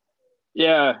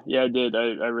 Yeah, I did.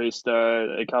 I raced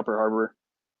at Copper Harbor.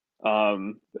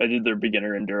 I did their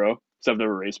beginner enduro, because I've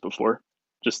never raced before,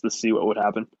 just to see what would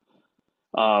happen.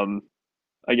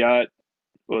 I got,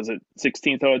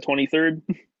 16th out of 23rd,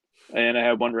 and I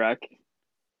had one wreck.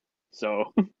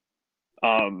 So,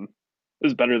 it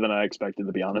was better than I expected,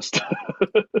 to be honest.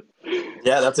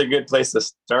 Yeah, that's a good place to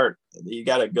start. You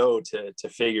got to go to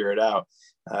figure it out.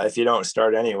 If you don't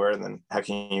start anywhere, then how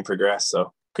can you progress?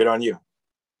 So good on you.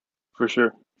 For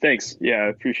sure. Thanks. Yeah, I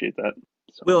appreciate that.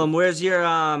 So. Willem, where's your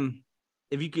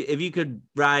if you could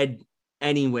ride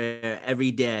anywhere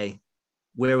every day,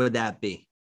 where would that be?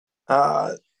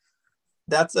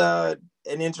 That's an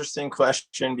interesting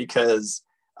question, because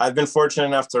I've been fortunate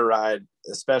enough to ride,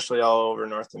 especially all over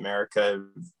North America.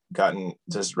 I've gotten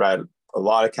just ride a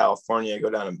lot of California, go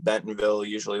down to Bentonville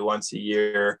usually once a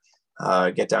year,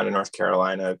 get down to North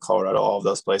Carolina, Colorado, all of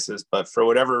those places. But for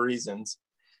whatever reasons,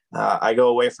 I go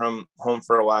away from home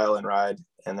for a while and ride,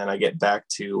 and then I get back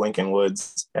to Lincoln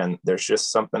Woods, and there's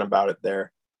just something about it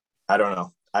there. I don't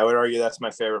know. I would argue that's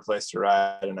my favorite place to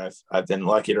ride, and I've been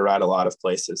lucky to ride a lot of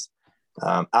places.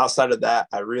 Outside of that,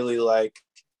 I really like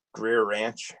Greer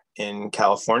Ranch in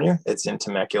California. It's in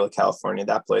Temecula, California.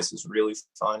 That place is really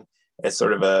fun. It's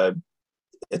sort of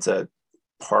it's a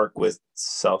park with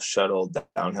self-shuttle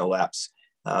downhill laps.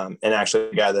 And actually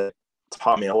the guy that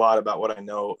taught me a lot about what I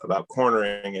know about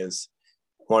cornering is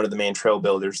one of the main trail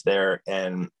builders there,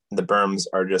 and the berms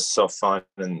are just so fun.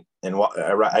 And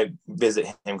I visit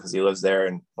him because he lives there,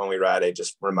 and when we ride, I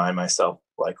just remind myself,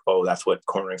 like, oh, that's what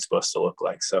cornering's supposed to look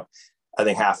like. So I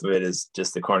think half of it is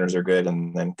just the corners are good,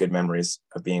 and then good memories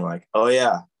of being like, oh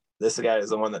yeah, this guy is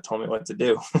the one that told me what to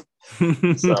do.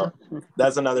 So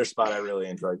that's another spot I really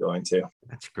enjoy going to.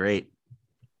 That's great.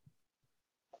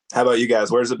 How about you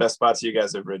guys? Where's the best spots you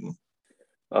guys have ridden?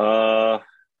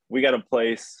 We got a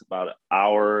place about an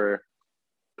hour,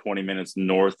 20 minutes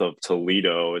north of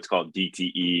Toledo. It's called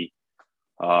DTE.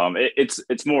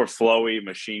 It's more flowy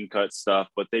machine cut stuff,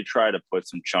 but they try to put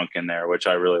some chunk in there, which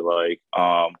I really like.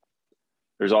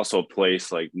 There's also a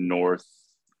place like north,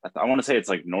 I want to say it's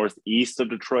like northeast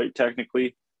of Detroit,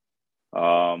 technically.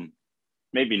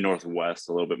 Maybe northwest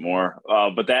a little bit more.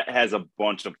 But that has a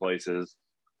bunch of places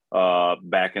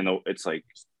it's like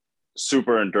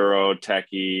super enduro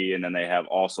techie, and then they have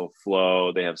also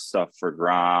flow. They have stuff for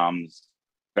Groms.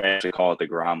 I actually call it the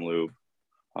Grom Loop.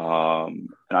 And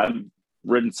I've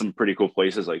ridden some pretty cool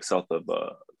places like south of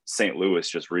St. Louis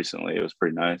just recently. It was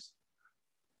pretty nice.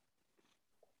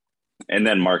 And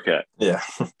then Marquette. Yeah.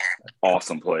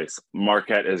 Awesome place.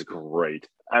 Marquette is great.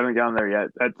 I haven't gone there yet.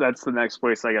 That's the next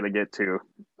place I got to get to.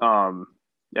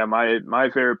 Yeah, my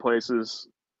favorite places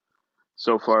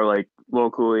so far, like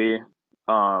locally,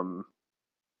 well,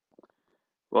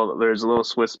 there's a little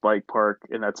Swiss bike park,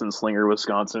 and that's in Slinger,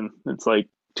 Wisconsin. It's like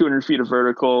 200 feet of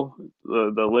vertical.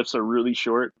 The lifts are really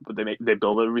short, but they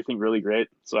build everything really great,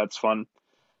 so that's fun.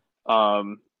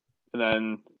 And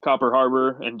then Copper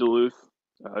Harbor and Duluth.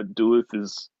 Duluth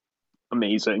is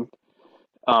amazing.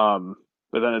 But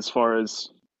then as far as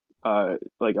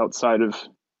like outside of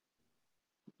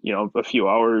a few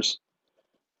hours,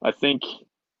 I think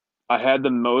I had the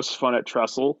most fun at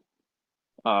Trestle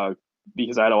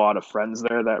because I had a lot of friends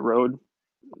there that rode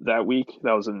that week.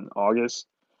 That was in August.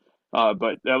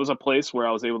 But that was a place where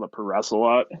I was able to progress a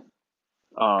lot.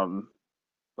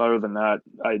 Other than that,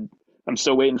 I'm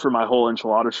still waiting for my whole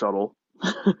enchilada shuttle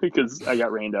because I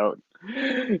got rained out.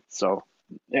 So,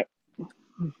 yeah.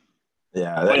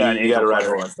 Yeah, you got to ride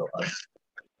it once in a while.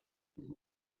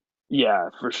 Yeah,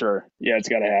 for sure. Yeah, it's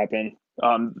got to happen.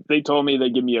 They told me they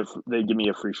give me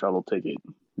a free shuttle ticket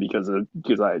because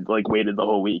I like waited the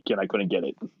whole week and I couldn't get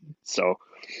it. So,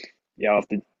 yeah, I'll have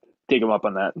to take them up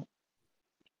on that.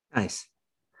 Nice.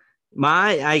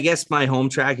 I guess my home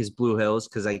track is Blue Hills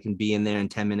because I can be in there in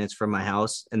 10 minutes from my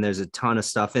house and there's a ton of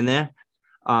stuff in there.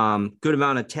 Good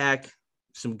amount of tech,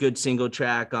 some good single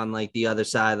track on like the other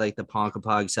side, like the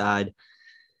Ponkapog side.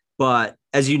 But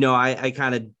as you know, I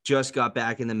kind of just got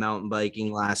back into mountain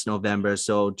biking last November.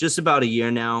 So just about a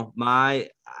year now. I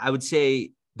would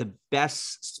say the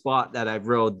best spot that I've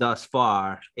rode thus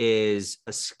far is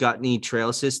a Scutney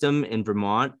trail system in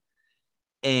Vermont.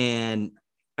 And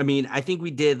I mean, I think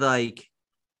we did like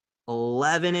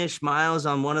 11-ish miles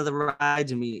on one of the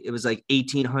rides. I mean, it was like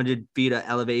 1,800 feet of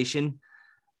elevation.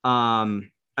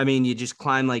 I mean, you just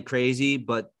climb like crazy,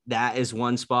 but that is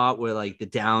one spot where like the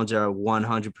downs are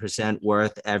 100%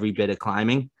 worth every bit of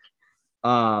climbing.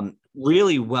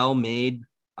 Really well-made,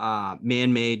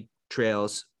 man-made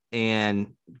trails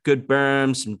and good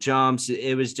berms, some jumps.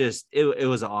 It was just, it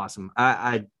was awesome.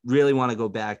 I really want to go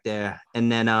back there.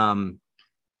 And then,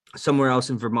 somewhere else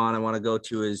in Vermont I want to go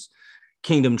to is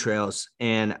Kingdom Trails.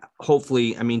 And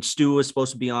hopefully, I mean, Stu was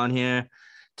supposed to be on here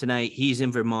tonight. He's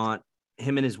in Vermont.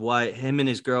 Him and his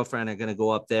girlfriend are going to go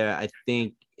up there. I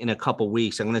think in a couple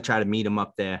weeks, I'm going to try to meet him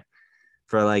up there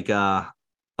for like a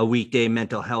weekday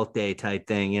mental health day type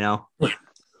thing, you know?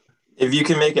 If you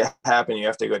can make it happen, you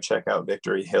have to go check out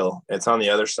Victory Hill. It's on the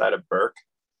other side of Burke,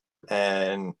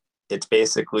 and it's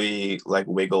basically like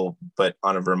Wiggle, but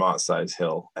on a Vermont-sized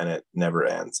hill, and it never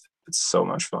ends. It's so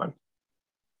much fun.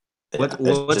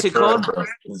 What's it called?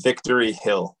 Victory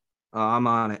Hill. Oh, I'm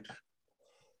on it.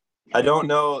 I don't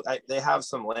know. They have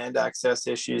some land access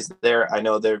issues there. I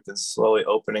know they've been slowly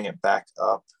opening it back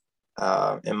up.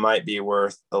 It might be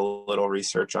worth a little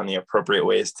research on the appropriate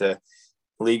ways to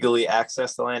legally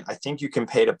access the land. I think you can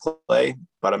pay to play,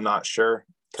 but I'm not sure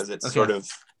because it's okay. sort of.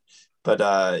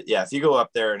 But yeah, if you go up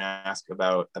there and ask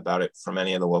about it from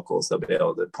any of the locals, they'll be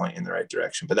able to point in the right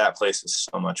direction. But that place is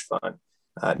so much fun.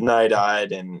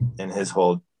 Night-Eyed and his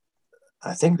whole,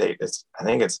 I think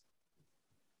it's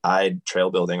Eyed Trail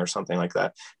Building or something like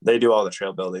that. They do all the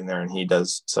trail building there, and he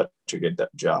does such a good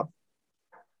job.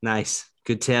 Nice,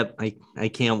 good tip. I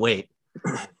can't wait.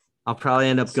 I'll probably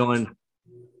end up going.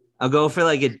 I'll go for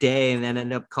like a day and then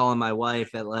end up calling my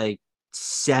wife at like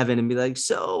 7 and be like,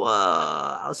 so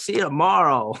I'll see you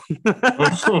tomorrow.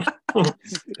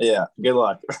 Yeah, good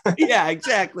luck. Yeah,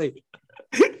 exactly.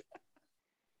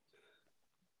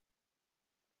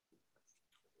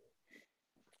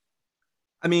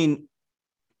 I mean,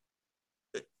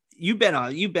 you've been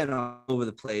all over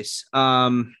the place.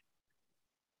 In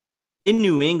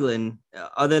New England,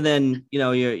 other than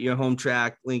your home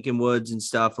track, Lincoln Woods and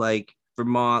stuff, like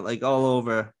Vermont, like all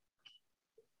over.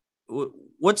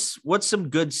 What's some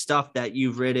good stuff that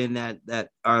you've ridden that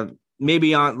are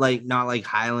maybe aren't like not like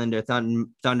Highland or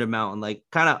Thunder Mountain, like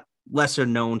kind of lesser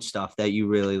known stuff that you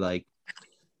really like?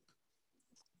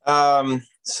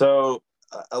 So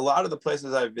a lot of the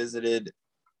places I've visited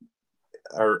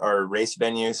are race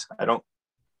venues. I don't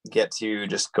get to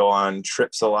just go on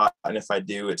trips a lot, and if I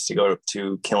do, it's to go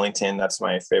to Killington. That's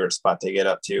my favorite spot to get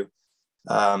up to.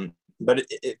 But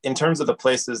in terms of the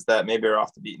places that maybe are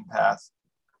off the beaten path,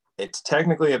 it's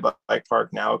technically a bike park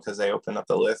now because they opened up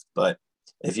the lift. But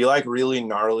if you like really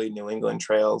gnarly New England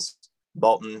trails,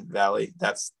 Bolton Valley,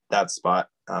 that's that spot.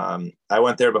 I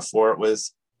went there before it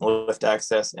was lift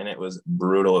access, and it was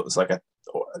brutal. It was like a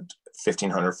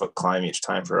 1,500 foot climb each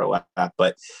time for a lap.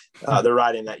 But the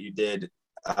riding that you did,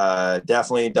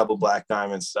 definitely double black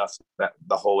diamond stuff that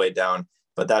the whole way down.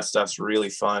 But that stuff's really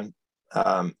fun.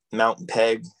 Mountain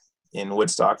Peg in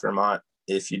Woodstock, Vermont.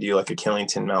 If you do like a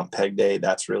Killington Mountain Peg Day,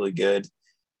 that's really good.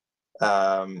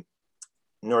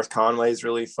 North Conway is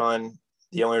really fun.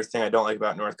 The only thing I don't like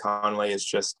about North Conway is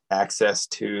just access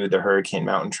to the Hurricane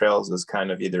Mountain trails is kind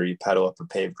of either you pedal up a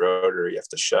paved road or you have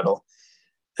to shuttle.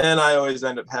 And I always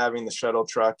end up having the shuttle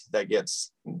truck that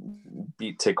gets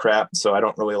beat to crap. So I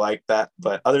don't really like that.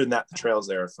 But other than that, the trails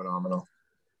there are phenomenal.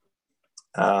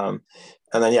 And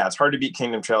then, yeah, it's hard to beat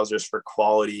Kingdom Trails just for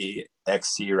quality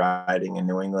XC riding in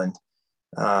New England.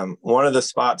 One of the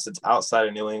spots that's outside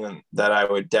of New England that I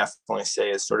would definitely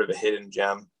say is sort of a hidden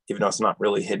gem, even though it's not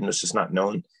really hidden, it's just not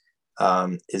known,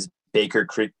 is Baker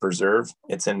Creek Preserve.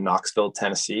 It's in Knoxville,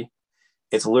 Tennessee.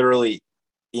 It's literally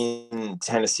in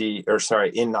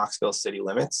Knoxville city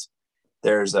limits.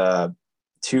 There's a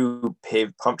 2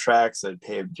 paved pump tracks, a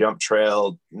paved jump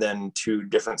trail, then 2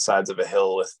 different sides of a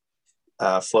hill with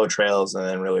flow trails, and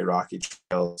then really rocky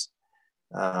trails.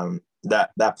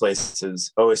 That place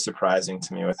is always surprising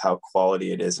to me with how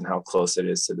quality it is and how close it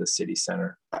is to the city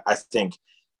center. I think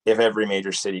if every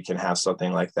major city can have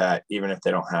something like that, even if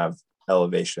they don't have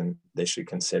elevation, they should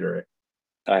consider it.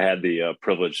 I had the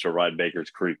privilege to ride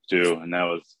Baker's Creek too, and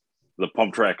the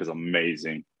pump track is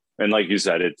amazing. And like you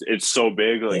said, it's so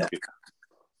big. Like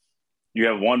you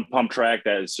have one pump track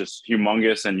that is just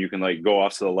humongous, and you can like go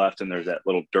off to the left, and there's that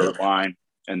little dirt line,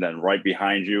 and then right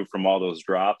behind you from all those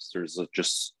drops, there's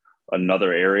just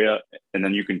another area, and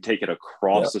then you can take it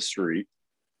across the street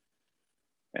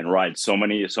and ride so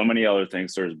many other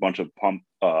things. There's a bunch of pump,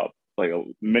 like a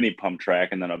mini pump track,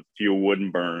 and then a few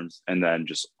wooden berms, and then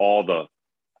just all the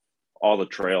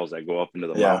trails that go up into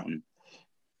the mountain.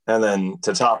 And then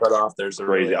to top it off, there's a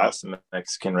really awesome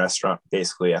Mexican restaurant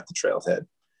basically at the trailhead.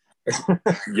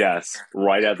 Yes,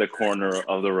 right at the corner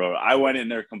of the road. I went in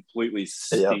there completely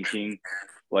stinking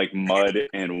like mud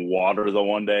and water the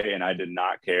one day, and I did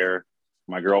not care.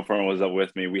 My girlfriend was up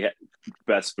with me. We had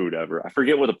best food ever. I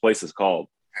forget what the place is called.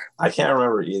 I can't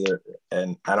remember either,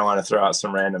 and I don't want to throw out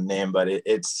some random name, but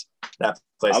it's that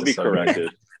place. I'll be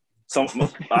corrected.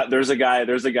 There's a guy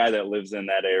that lives in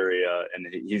that area, and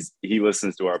he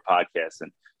listens to our podcast,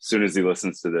 and as soon as he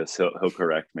listens to this, he'll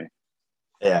correct me.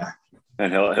 Yeah,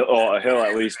 and he'll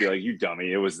at least be like, "You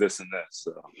dummy, it was this and this."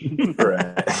 So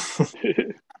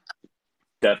right.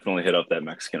 Definitely hit up that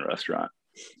Mexican restaurant.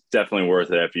 Definitely worth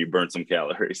it after you burn some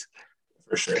calories.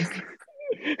 For sure.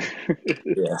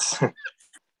 Yes. All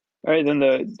right, then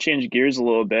to change gears a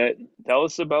little bit, tell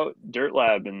us about Dirt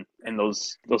Lab and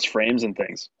those frames and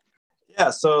things. Yeah,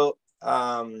 so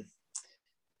the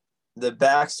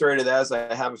backstory to that is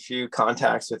I have a few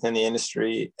contacts within the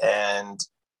industry, and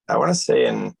I want to say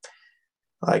in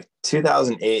like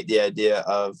 2008, the idea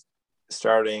of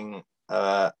starting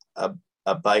a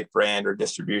bike brand or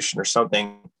distribution or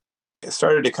something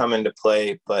started to come into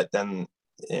play, but then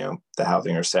the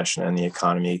housing recession and the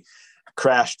economy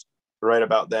crashed right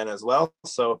about then as well.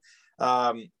 So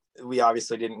we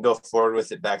obviously didn't go forward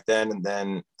with it back then. And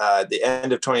then at the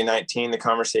end of 2019, the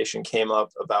conversation came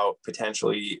up about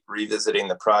potentially revisiting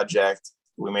the project.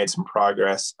 We made some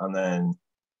progress, and then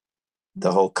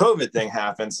the whole COVID thing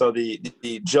happened. So the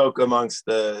joke amongst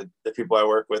the people I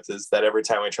work with is that every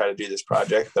time we try to do this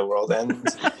project, the world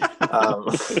ends.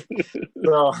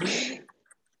 So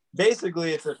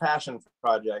basically it's a passion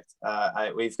project.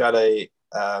 We've got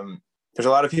there's a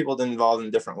lot of people involved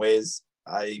in different ways.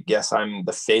 I guess I'm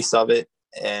the face of it,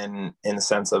 and in the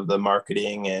sense of the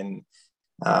marketing and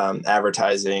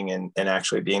advertising and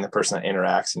actually being the person that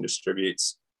interacts and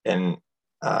distributes. And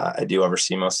I do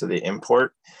oversee most of the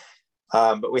import.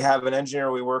 But we have an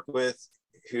engineer we work with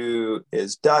who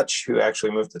is Dutch, who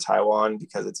actually moved to Taiwan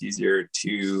because it's easier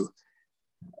to,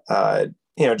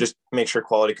 just make sure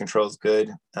quality control is good.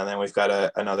 And then we've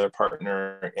got another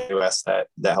partner in the US that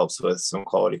helps with some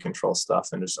quality control stuff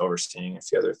and just overseeing a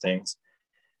few other things.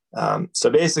 So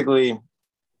basically,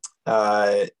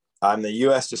 I'm the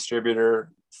US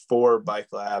distributor for Bike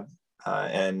Lab,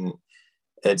 and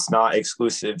it's not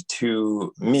exclusive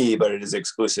to me, but it is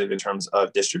exclusive in terms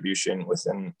of distribution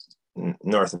within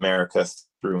North America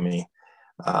through me.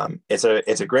 It's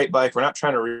a great bike. We're not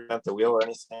trying to reinvent the wheel or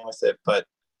anything with it, but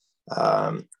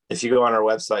if you go on our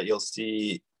website, you'll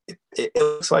see it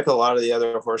looks like a lot of the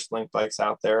other horse link bikes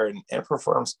out there, and it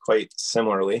performs quite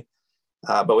similarly.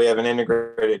 But we have an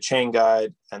integrated chain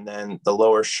guide, and then the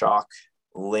lower shock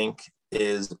link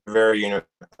is very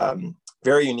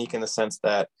unique in the sense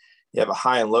that you have a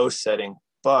high and low setting,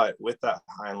 but with that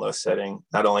high and low setting,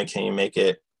 not only can you make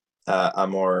it a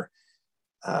more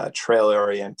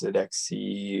trail-oriented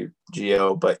XC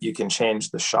Geo, but you can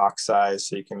change the shock size,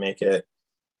 so you can make it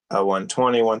a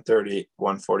 120, 130,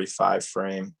 145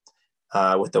 frame.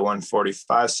 With the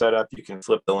 145 setup, you can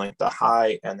flip the link to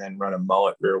high and then run a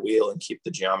mullet rear wheel and keep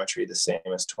the geometry the same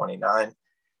as 29.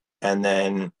 And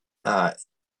then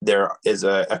there is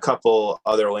a couple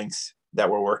other links that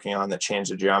we're working on that change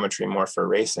the geometry more for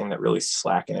racing, that really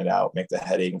slacken it out, make the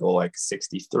head angle like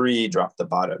 63, drop the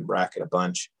bottom bracket a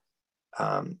bunch.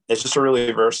 It's just a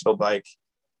really versatile bike,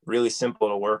 really simple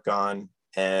to work on,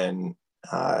 and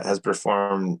has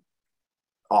performed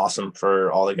awesome for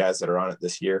all the guys that are on it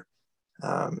this year.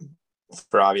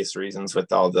 For obvious reasons,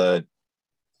 with all the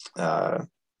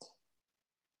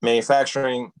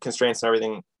manufacturing constraints and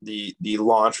everything, the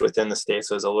launch within the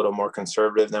States was a little more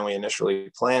conservative than we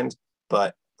initially planned,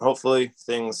 but hopefully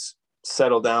things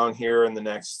settle down here in the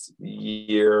next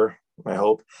year my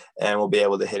hope, and we'll be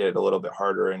able to hit it a little bit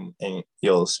harder, and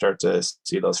you'll start to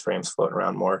see those frames floating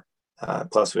around more.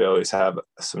 Plus, we always have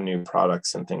some new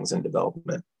products and things in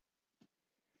development.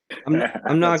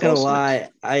 I'm not gonna lie.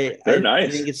 I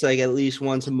nice. think it's like at least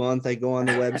once a month I go on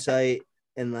the website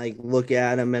and like look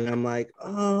at them, and I'm like,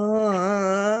 oh,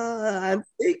 I'm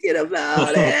thinking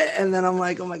about it, and then I'm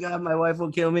like, oh my god, my wife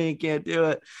will kill me and can't do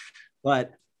it.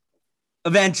 But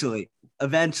eventually,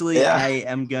 yeah. I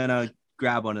am gonna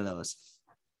grab one of those.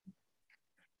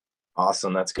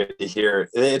 Awesome. That's good to hear.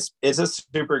 It's a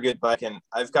super good bike, and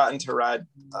I've gotten to ride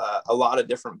a lot of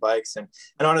different bikes, and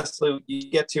honestly, you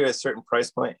get to a certain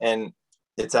price point and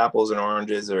it's apples and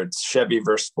oranges, or it's Chevy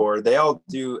versus Ford. They all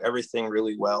do everything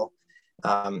really well.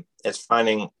 It's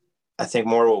finding, I think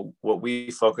more what we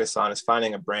focus on is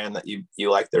finding a brand that you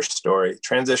like their story.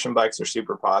 Transition bikes are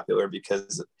super popular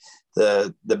because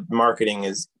the marketing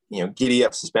is, giddy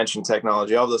up suspension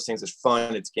technology. All those things is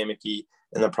fun. It's gimmicky,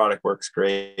 and the product works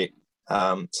great.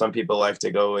 Some people like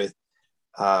to go with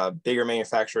bigger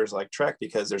manufacturers like Trek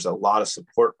because there's a lot of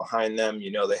support behind them.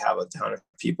 They have a ton of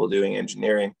people doing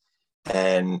engineering,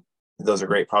 and those are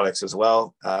great products as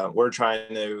well. We're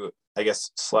trying to, I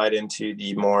guess, slide into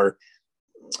the more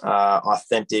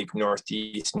authentic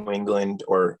Northeast New England,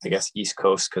 or I guess East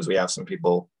Coast, because we have some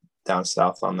people down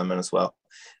south on them as well.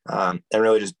 And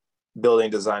really just building,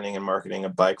 designing, and marketing a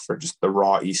bike for just the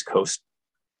raw East Coast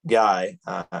guy.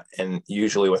 And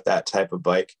usually with that type of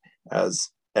bike, as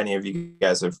any of you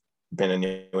guys have been in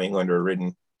New England or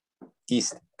ridden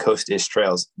East Coast-ish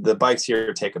trails, the bikes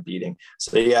here take a beating.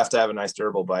 So you have to have a nice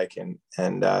durable bike, and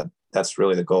that's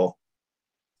really the goal.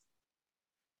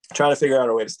 Trying to figure out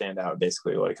a way to stand out,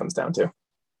 basically what it comes down to.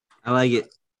 I like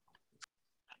it.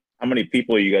 How many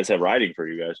people you guys have riding for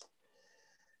you guys?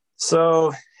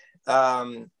 So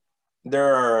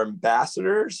there are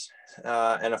ambassadors,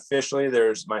 and officially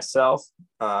there's myself,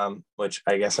 which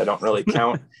I guess I don't really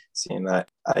count seeing that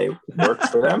I work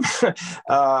for them.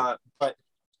 But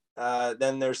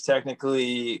then there's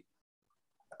technically,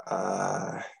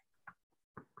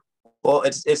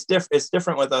 it's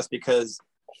different with us, because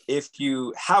if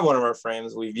you have one of our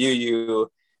frames, we view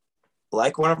you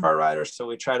like one of our riders. So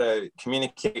we try to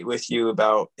communicate with you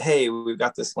about, hey, we've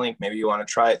got this link, maybe you want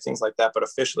to try it, things like that. But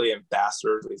officially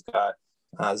ambassadors, we've got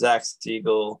Zach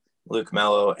Siegel, Luke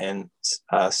Mello, and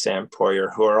Sam Poirier,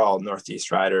 who are all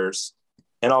Northeast riders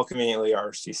and all conveniently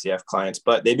are CCF clients,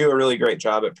 but they do a really great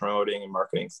job at promoting and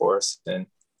marketing for us.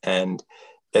 And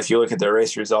if you look at their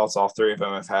race results, all three of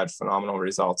them have had phenomenal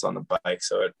results on the bike.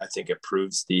 So I think it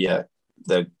proves the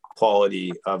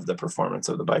quality of the performance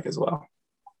of the bike as well.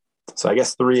 So I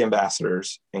guess 3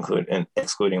 ambassadors,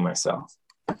 excluding myself.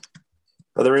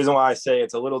 But the reason why I say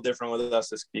it's a little different with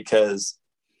us is because,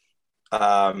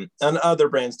 and other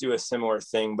brands do a similar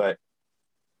thing, but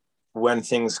when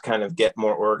things kind of get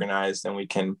more organized and we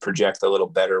can project a little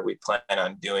better, we plan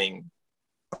on doing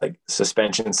like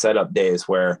suspension setup days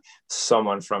where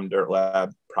someone from Dirt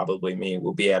Lab, probably me,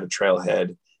 will be at a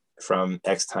trailhead from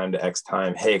X time to X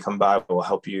time. Hey, come by, we'll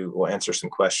help you, we'll answer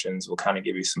some questions, we'll kind of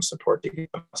give you some support to get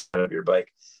out of your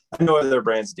bike. I know other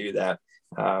brands do that,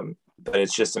 but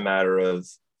it's just a matter of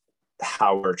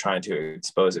how we're trying to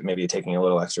expose it, maybe taking a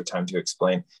little extra time to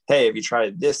explain, hey, if you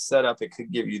tried this setup, it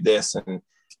could give you this. And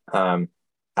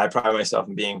I pride myself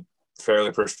in being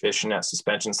fairly proficient at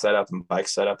suspension setup and bike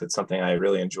setup. It's something I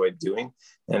really enjoy doing.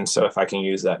 And so if I can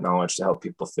use that knowledge to help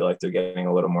people feel like they're getting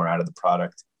a little more out of the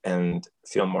product and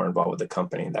feel more involved with the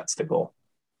company, that's the goal.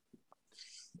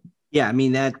 Yeah, I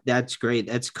mean, that's great.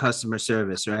 That's customer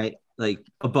service, right? Like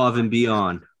above and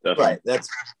beyond. Right. That's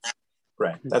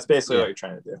basically what you're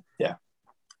trying to do. Yeah.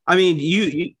 I mean,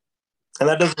 you and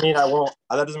that doesn't mean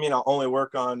I'll only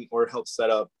work on or help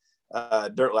set up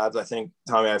Dirt Labs. I think,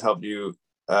 Tommy, I've helped you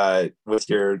with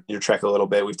your Trek a little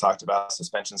bit. We've talked about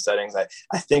suspension settings.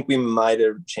 I think we might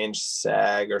have changed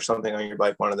sag or something on your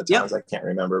bike one of the times. Yep. I can't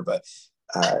remember, but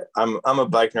I'm a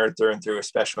bike nerd through and through,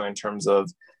 especially in terms of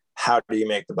how do you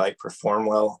make the bike perform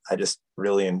well. I just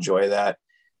really enjoy that.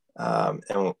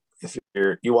 And if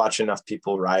you watch enough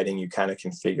people riding, you kind of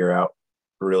can figure out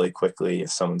really quickly if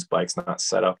someone's bike's not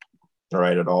set up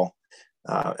right at all,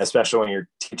 especially when you're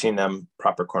teaching them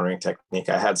proper cornering technique.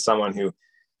 I had someone who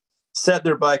set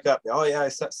their bike up. Oh yeah, I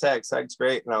set sag. Sag's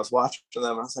great. And I was watching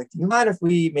them. I was like, you mind if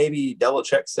we maybe double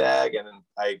check sag? And then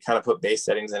I kind of put base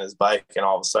settings in his bike, and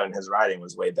all of a sudden his riding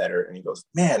was way better. And he goes,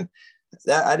 man,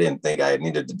 that I didn't think I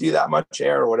needed to do that much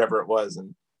air or whatever it was.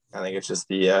 And I think it's just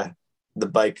the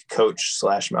bike coach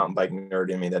 / mountain bike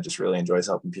nerd in me that just really enjoys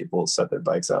helping people set their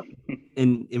bikes up.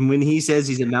 And when he says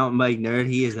he's a mountain bike nerd,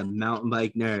 he is a mountain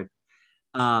bike nerd.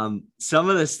 Some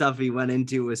of the stuff he went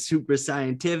into was super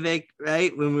scientific,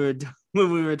 right? When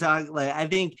we were talking, like, I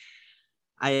think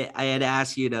I had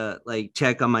asked you to like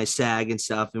check on my sag and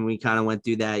stuff, and we kind of went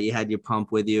through that. You had your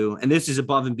pump with you, and this is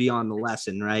above and beyond the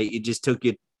lesson, right? You just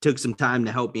took some time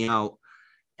to help me out,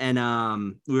 and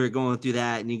we were going through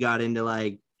that, and you got into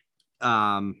like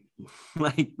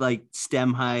like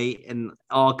stem height and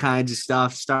all kinds of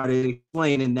stuff. Started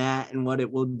explaining that and what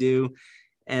it will do,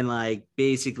 and like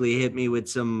basically hit me with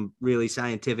some really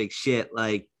scientific shit,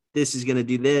 like this is gonna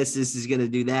do this is gonna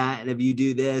do that, and if you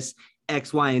do this,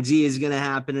 X, Y, and Z is gonna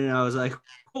happen. And I was like,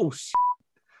 oh shit.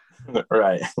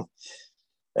 Right.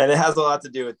 And it has a lot to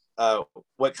do with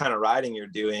what kind of riding you're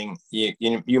doing.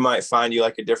 You might find you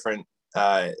like a different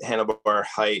handlebar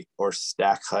height or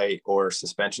stack height or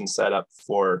suspension setup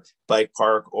for bike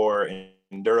park or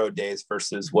enduro days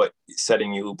versus what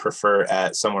setting you prefer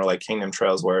at somewhere like Kingdom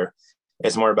Trails, where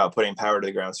it's more about putting power to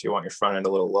the ground. So you want your front end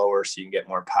a little lower so you can get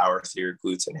more power through your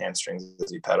glutes and hamstrings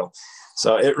as you pedal.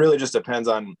 So it really just depends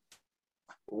on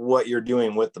what you're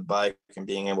doing with the bike and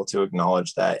being able to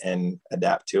acknowledge that and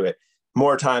adapt to it.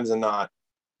 More times than not,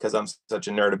 because I'm such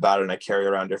a nerd about it and I carry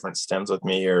around different stems with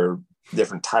me or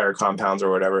different tire compounds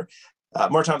or whatever,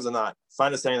 more times than not,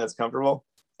 find a setting that's comfortable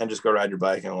and just go ride your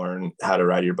bike and learn how to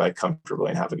ride your bike comfortably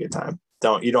and have a good time.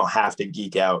 You don't have to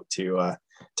geek out to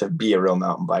be a real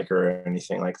mountain biker or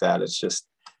anything like that. It's just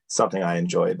something I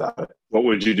enjoy about it. What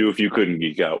would you do if you couldn't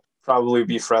geek out? Probably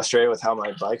be frustrated with how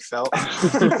my bike felt.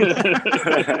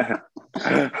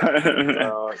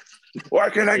 Why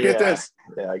can't I get this?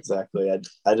 Yeah, exactly.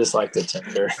 I just like to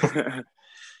tinker.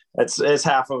 It's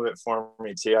half of it for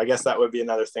me too. I guess that would be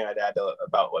another thing I'd add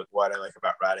about like what I like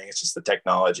about riding. It's just the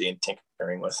technology and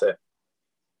tinkering with it.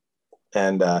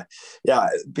 And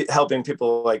helping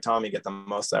people like Tommy get the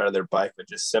most out of their bike, but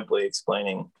just simply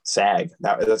explaining sag.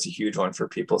 That's a huge one for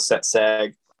people. Set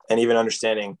sag, and even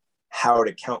understanding how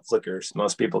to count flickers.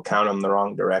 Most people count them the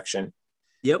wrong direction.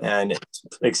 Yep. And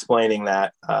explaining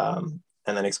that, and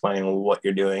then explaining what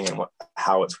you're doing and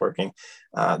how it's working.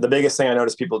 The biggest thing I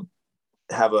notice people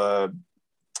have a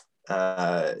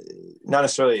not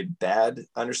necessarily a bad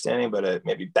understanding, but a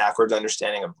maybe backwards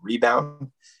understanding of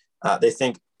rebound. They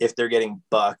think if they're getting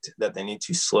bucked that they need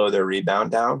to slow their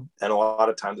rebound down. And a lot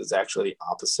of times it's actually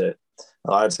opposite. A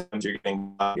lot of times you're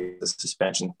getting the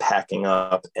suspension packing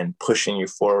up and pushing you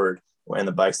forward when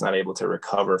the bike's not able to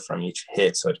recover from each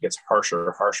hit. So it gets harsher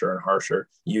and harsher.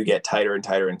 You get tighter and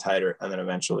tighter and tighter. And then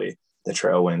eventually the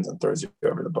trail wins and throws you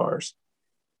over the bars.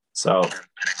 So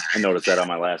I noticed that on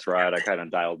my last ride. I kind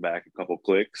of dialed back a couple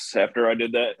clicks after I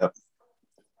did that. Yep.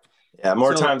 Yeah,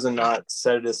 more times than not,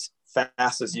 set it as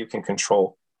fast as you can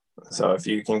control. So if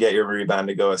you can get your rebound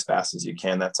to go as fast as you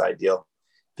can, that's ideal,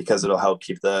 because it'll help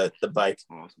keep the bike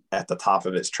at the top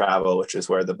of its travel, which is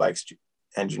where the bike's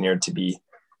engineered to be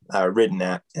ridden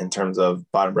at in terms of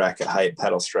bottom bracket height,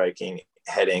 pedal striking,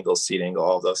 head angle, seat angle,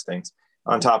 all those things.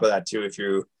 On top of that too, if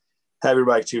you have your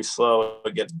bike too slow,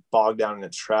 it gets bogged down in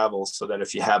its travel, so that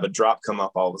if you have a drop come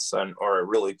up all of a sudden or a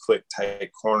really quick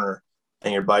tight corner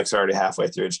and your bike's already halfway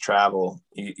through its travel,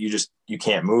 you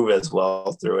can't move as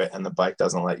well through it, and the bike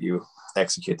doesn't let you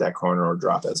execute that corner or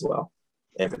drop as well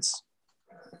if it's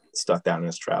stuck down in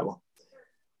its travel.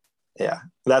 Yeah,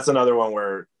 that's another one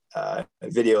where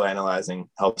video analyzing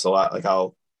helps a lot.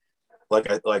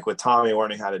 Like with Tommy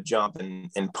learning how to jump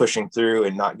and pushing through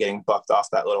and not getting bucked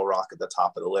off that little rock at the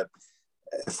top of the lip,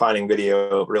 finding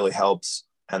video really helps.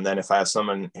 And then if I have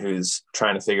someone who's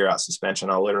trying to figure out suspension,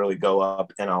 I'll literally go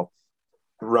up and I'll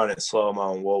run it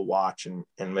slow-mo and we'll watch and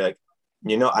be like,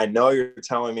 I know you're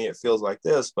telling me it feels like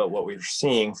this, but what we're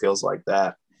seeing feels like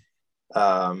that.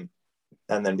 And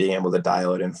then being able to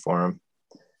dial it in for him.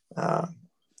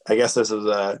 I guess this is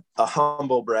a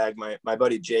humble brag. My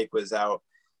buddy Jake was out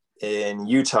in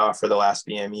Utah for the last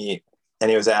BME, and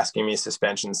he was asking me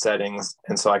suspension settings.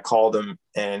 And so I called him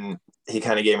and he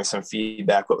kind of gave me some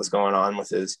feedback, what was going on with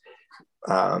his,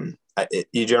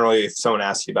 you generally, if someone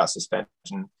asks you about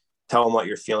suspension, tell them what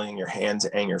you're feeling in your hands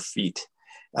and your feet.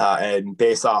 And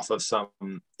based off of some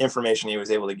information he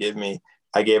was able to give me,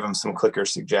 I gave him some clicker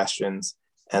suggestions.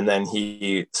 And then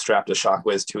he strapped a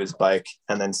ShockWiz to his bike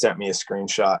and then sent me a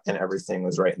screenshot, and everything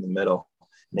was right in the middle.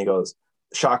 And he goes,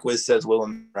 ShockWiz says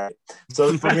Willem right.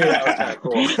 So for me, that was kind of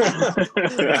cool.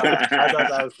 I thought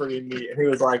that was pretty neat. And he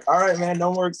was like, all right, man,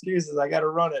 no more excuses. I got to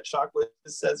run it. ShockWiz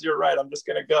says you're right. I'm just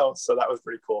going to go. So that was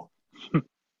pretty cool.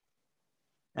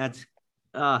 That's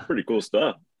pretty cool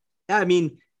stuff. I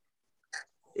mean,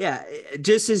 yeah,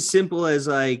 just as simple as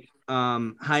like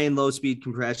high and low speed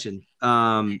compression.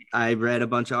 I read a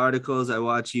bunch of articles. I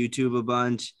watched YouTube a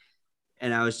bunch,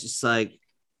 and I was just like,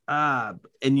 And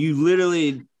you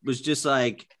literally was just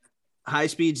like high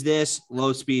speeds this,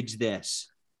 low speeds this,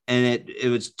 and it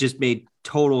was just made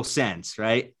total sense,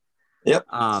 right? Yep.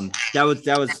 That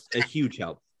was a huge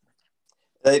help.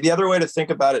 The other way to think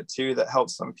about it too that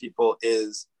helps some people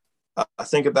is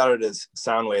think about it as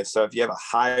sound waves. So if you have a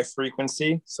high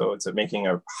frequency, so it's making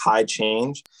a high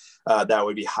change, that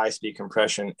would be high speed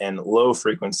compression, and low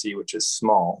frequency, which is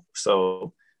small.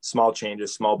 So small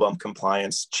changes, small bump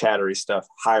compliance, chattery stuff.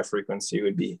 High frequency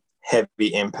would be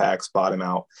heavy impacts, bottom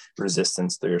out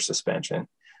resistance through your suspension.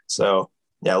 So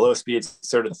yeah, low speeds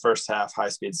sort of the first half, high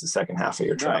speeds the second half of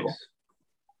your travel.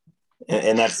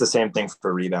 And that's the same thing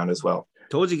for rebound as well.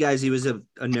 Told you guys he was a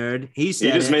nerd. He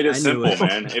just made it simple,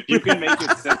 man. If you can make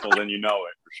it simple, then you know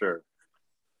it for sure.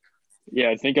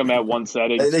 Yeah, I think I'm at one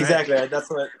setting. Exactly. That's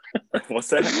what. What's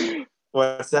that?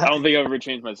 What's that? I don't think I've ever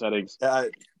changed my settings. I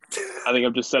think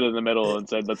I've just set it in the middle and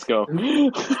said, "Let's go."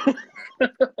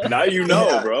 Now you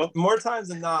know, bro. More times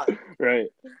than not. Right.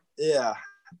 Yeah.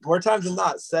 More times than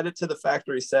not, set it to the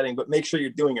factory setting, but make sure you're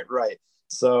doing it right.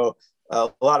 So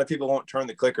a lot of people won't turn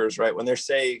the clickers right when they're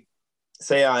say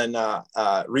on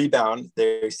rebound,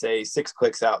 they say 6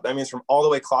 clicks out. That means from all the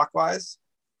way clockwise,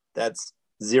 that's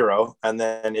 0. And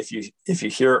then if you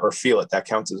hear or feel it, that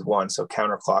counts as 1. So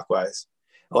counterclockwise.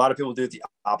 A lot of people do it the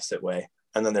opposite way,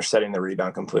 and then they're setting the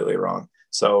rebound completely wrong.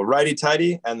 So righty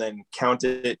tighty, and then count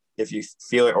it if you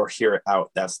feel it or hear it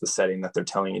out. That's the setting that they're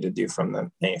telling you to do from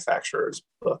the manufacturer's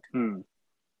book.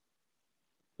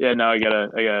 Yeah, now I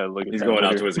gotta look at. He's going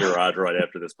out to his garage right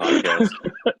after this podcast.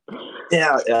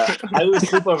 Yeah. I lose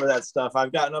sleep over that stuff.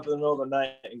 I've gotten up in the middle of the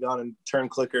night and gone and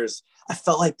turned clickers. I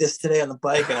felt like this today on the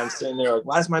bike, and I'm sitting there like,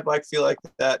 why does my bike feel like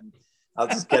that? And I'll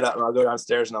just get up and I'll go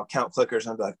downstairs and I'll count clickers, and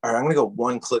I'll be like, all right, I'm gonna go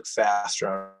 1 click faster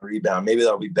on rebound. Maybe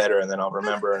that'll be better, and then I'll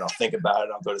remember and I'll think about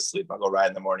it. I'll go to sleep. I'll go ride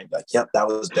in the morning. Be like, yep, that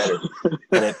was better,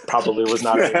 and it probably was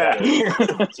not any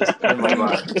better. Just in my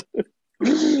mind.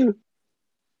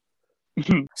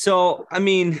 So, I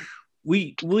mean,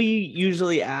 we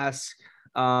usually ask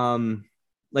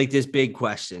like this big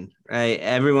question, right?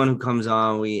 Everyone who comes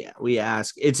on, we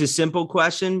ask. It's a simple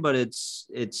question, but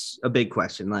it's a big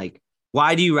question. Like,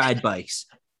 why do you ride bikes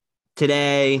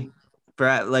today?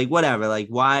 For like whatever, like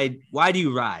why do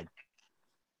you ride?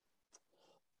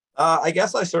 I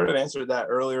guess I sort of answered that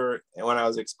earlier when I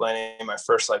was explaining my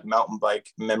first like mountain bike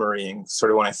memory, and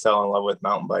sort of when I fell in love with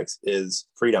mountain bikes is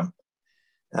freedom.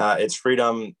 It's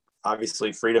freedom,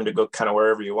 obviously freedom to go kind of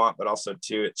wherever you want, but also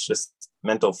too, it's just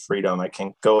mental freedom. I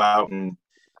can go out and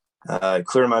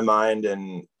clear my mind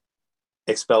and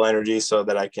expel energy so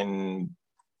that I can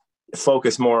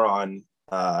focus more on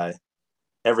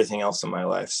everything else in my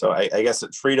life. So I guess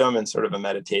it's freedom and sort of a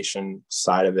meditation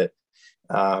side of it.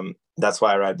 That's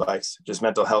why I ride bikes, just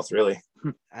mental health, really.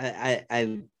 I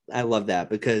love that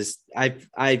because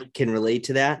I can relate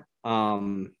to that.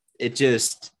 It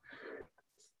just,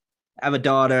 I have a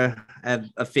daughter, I have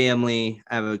a family,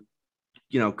 I have a,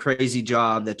 crazy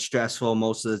job that's stressful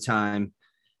most of the time.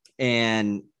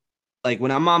 And like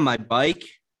when I'm on my bike,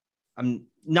 I'm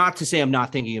not to say I'm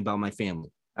not thinking about my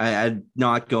family. I'm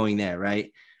not going there.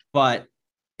 Right. But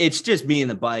it's just me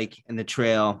and the bike and the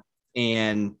trail.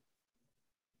 And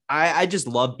I just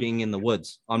love being in the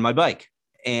woods on my bike.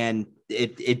 And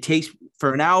it takes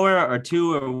for an hour or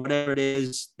 2 or whatever it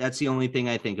is. That's the only thing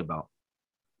I think about.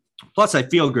 Plus, I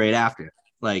feel great after.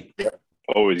 Like,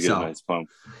 always get a nice pump,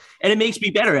 and it makes me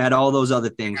better at all those other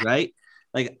things, right?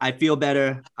 Like, I feel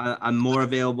better. I'm more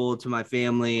available to my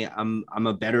family. I'm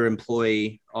a better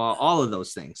employee. All of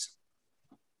those things.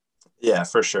 Yeah,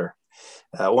 for sure.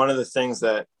 One of the things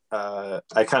that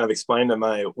I kind of explained to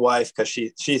my wife, because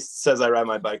she says I ride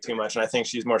my bike too much, and I think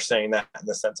she's more saying that in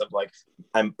the sense of like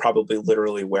I'm probably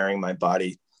literally wearing my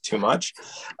body too much.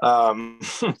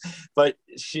 But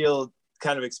she'll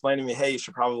kind of explain to me, hey, you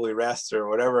should probably rest or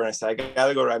whatever. And I said, I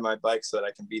gotta go ride my bike so that I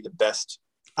can be the best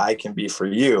I can be for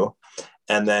you.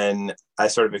 And then I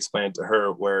sort of explained to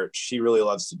her where she really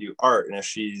loves to do art. And if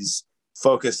she's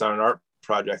focused on an art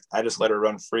project, I just let her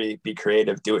run free, be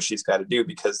creative, do what she's got to do,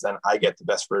 because then I get the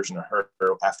best version of her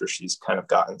after she's kind of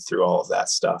gotten through all of that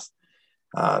stuff.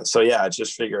 So yeah, it's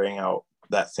just figuring out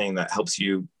that thing that helps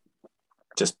you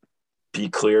just be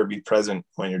clear, be present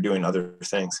when you're doing other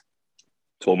things.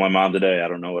 Told my mom today, I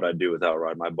don't know what I'd do without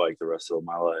riding my bike the rest of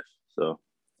my life. So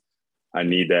I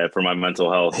need that for my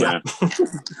mental health, man.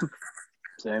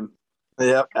 Same.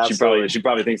 Yep. Absolutely. She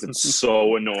probably thinks it's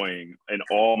so annoying. And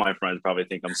all my friends probably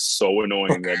think I'm so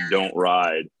annoying that don't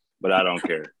ride, but I don't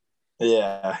care.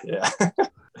 Yeah.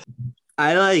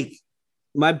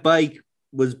 My bike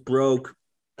was broke.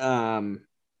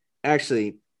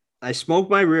 Actually, I smoked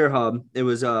my rear hub. It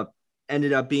was a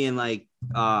ended up being like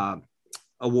a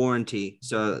warranty.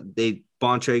 So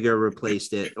Bontrager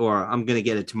replaced it, or I'm going to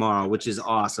get it tomorrow, which is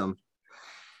awesome.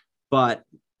 But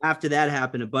after that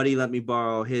happened, a buddy let me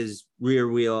borrow his rear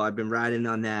wheel. I've been riding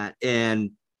on that,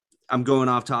 and I'm going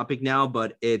off topic now,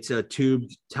 but it's a tube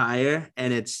tire,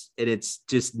 and it's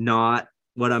just not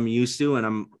what I'm used to.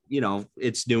 And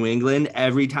it's New England.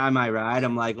 Every time I ride,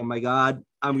 I'm like, oh my God,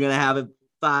 I'm going to have a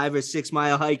 5 or 6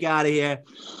 mile hike out of here.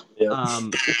 Yep.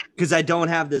 Cause I don't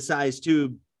have the size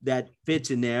tube that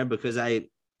fits in there because I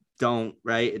don't,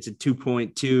 right. It's a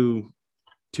 2.2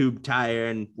 tube tire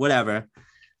and whatever.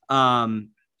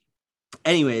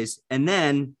 Anyways, and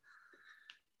then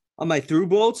on my through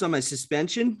bolts on my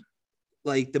suspension,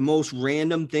 like the most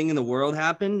random thing in the world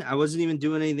happened. I wasn't even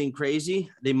doing anything crazy.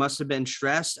 They must have been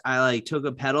stressed. I like took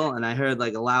a pedal and I heard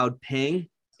like a loud ping,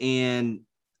 and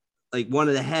like one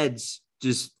of the heads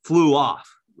just flew off.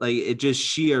 Like it just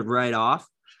sheared right off.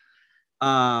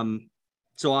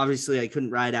 So obviously I couldn't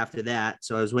ride after that.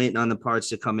 So I was waiting on the parts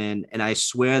to come in, and I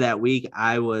swear that week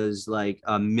I was like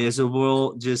a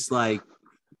miserable, just like,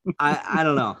 I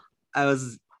don't know. I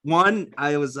was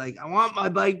like, I want my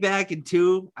bike back. And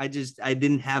 2, I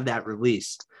didn't have that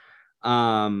release.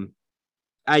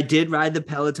 I did ride the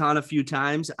Peloton a few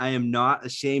times. I am not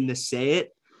ashamed to say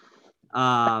it.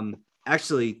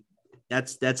 Actually,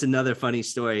 that's another funny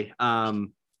story.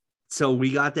 So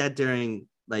we got that during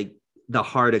like the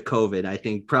heart of COVID. I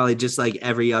think probably just like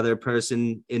every other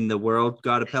person in the world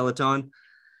got a Peloton.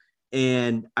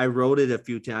 And I rode it a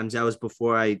few times. That was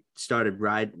before I started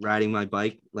riding my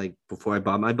bike, like before I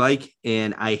bought my bike,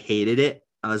 and I hated it.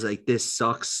 I was like, this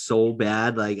sucks so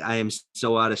bad. Like I am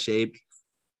so out of shape.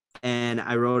 And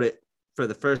I rode it for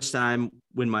the first time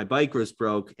when my bike was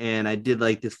broke, and I did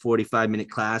like this 45-minute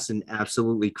class and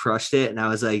absolutely crushed it. And I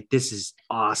was like, this is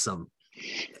awesome.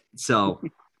 So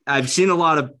I've seen a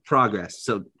lot of progress.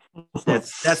 So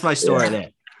that's my story there.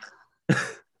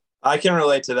 I can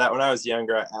relate to that. When I was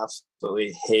younger, I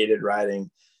absolutely hated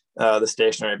riding the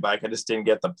stationary bike. I just didn't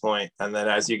get the point. And then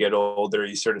as you get older,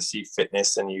 you sort of see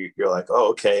fitness, and you're like, oh,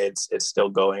 okay, it's still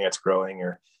going, it's growing,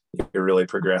 or you're really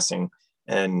progressing.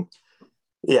 And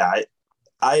yeah,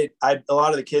 I a lot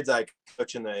of the kids I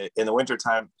coach in the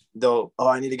wintertime,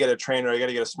 I need to get a trainer. I got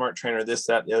to get a smart trainer, this,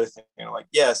 that, the other thing. And I'm like,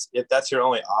 yes, if that's your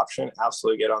only option,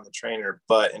 absolutely get on the trainer.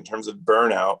 But in terms of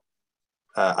burnout,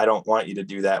 I don't want you to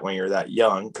do that when you're that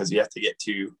young, because you have to get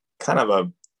to kind of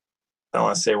I don't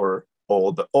want to say we're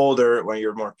old, but older, when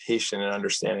you're more patient and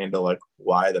understanding to like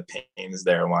why the pain is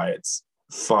there and why it's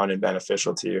fun and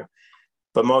beneficial to you.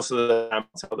 But most of the time,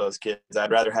 I tell those kids,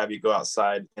 I'd rather have you go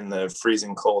outside in the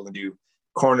freezing cold and do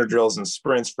corner drills and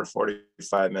sprints for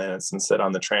 45 minutes and sit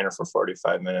on the trainer for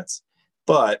 45 minutes.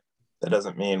 But that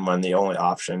doesn't mean when the only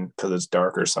option, because it's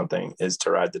dark or something, is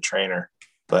to ride the trainer.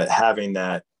 But having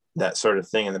that sort of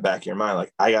thing in the back of your mind,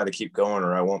 like I got to keep going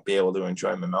or I won't be able to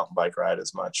enjoy my mountain bike ride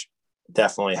as much,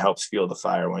 definitely helps fuel the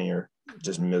fire when you're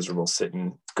just miserable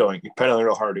sitting, you're pedaling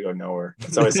real hard to go nowhere.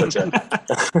 It's always such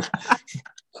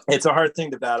it's a hard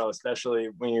thing to battle, especially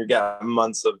when you got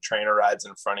months of trainer rides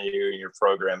in front of you and your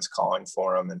program's calling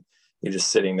for them, and you're just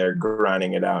sitting there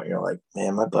grinding it out. And you're like,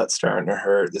 man, my butt's starting to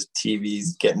hurt. This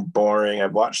TV's getting boring.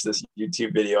 I've watched this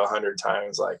YouTube video 100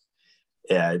 times. Like,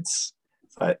 yeah,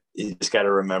 but you just got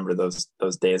to remember those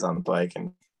days on the bike,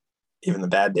 and even the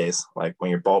bad days, like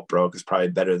when your bolt broke, is probably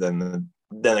better than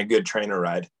a good trainer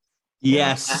ride.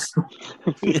 Yes.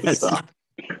 Yes. So,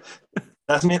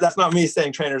 that's me. That's not me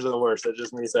saying trainers are the worst. That's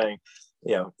just me saying,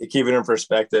 you keep it in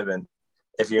perspective, and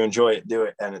if you enjoy it, do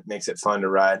it, and it makes it fun to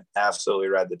ride, absolutely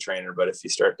ride the trainer. But if you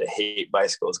start to hate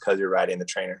bicycles because you're riding the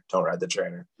trainer, don't ride the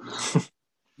trainer.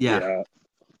 Yeah.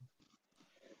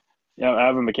 Yeah, I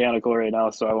have a mechanical right now,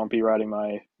 so I won't be riding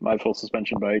my full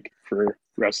suspension bike for the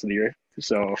rest of the year.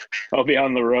 So I'll be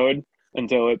on the road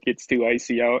until it gets too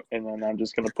icy out, and then I'm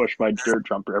just going to push my dirt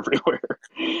jumper everywhere.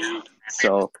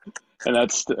 So, and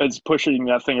it's pushing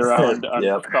that thing around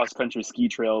on cross-country ski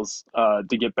trails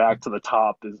to get back to the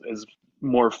top is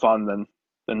more fun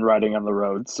than riding on the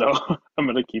road. So I'm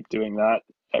going to keep doing that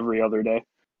every other day.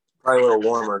 Probably a little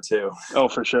warmer too. Oh,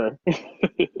 for sure.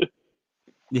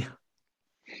 Yeah.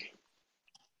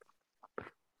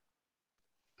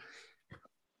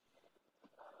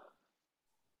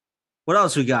 What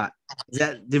else we got?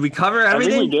 Did we cover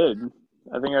everything? I think we did.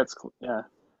 I think that's yeah.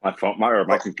 My phone,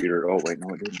 my computer. Oh wait,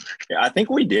 no, it didn't. Yeah, I think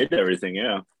we did everything.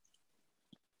 Yeah.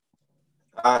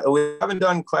 We haven't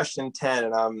done question 10,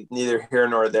 and I'm neither here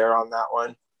nor there on that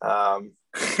one. Oh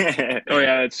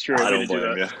yeah, that's true. I don't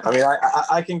blame you. I mean,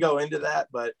 I can go into that,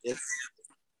 but it's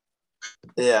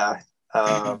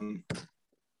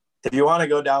if you want to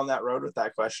go down that road with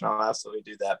that question, I'll absolutely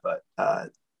do that. But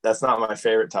that's not my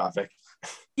favorite topic.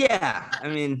 Yeah, I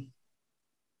mean,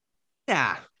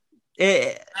 yeah.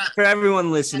 For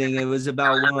everyone listening, it was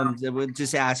about Willems. It was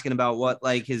just asking about what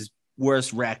like his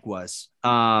worst wreck was.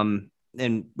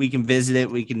 And we can visit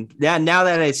it. We can now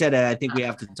that I said it, I think we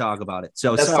have to talk about it.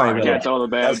 So that's sorry, fine. Yeah, it's all the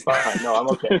bad. That's fine. No, I'm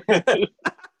okay.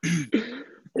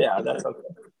 Yeah, that's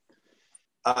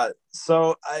okay.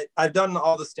 So I've done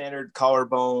all the standard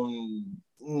collarbone,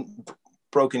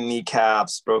 broken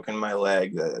kneecaps, broken my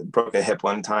leg, broke a hip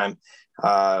one time,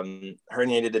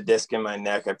 herniated a disc in my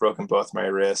neck. I've broken both my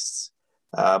wrists.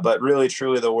 But really,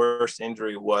 truly, the worst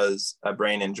injury was a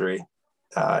brain injury.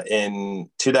 In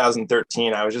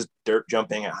 2013, I was just dirt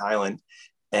jumping at Highland,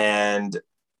 and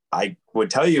I would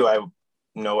tell you I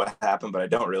know what happened, but I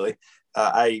don't really.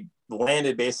 I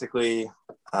landed basically,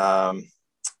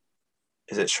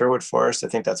 is it Sherwood Forest? I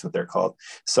think that's what they're called.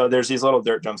 So there's these little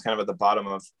dirt jumps kind of at the bottom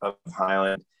of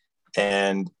Highland.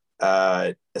 And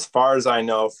as far as I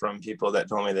know from people that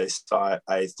told me they saw it,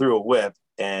 I threw a whip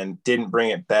and didn't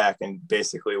bring it back and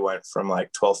basically went from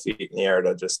like 12 feet in the air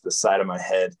to just the side of my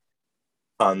head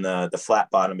on the flat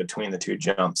bottom between the two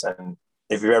jumps. And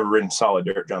if you've ever ridden solid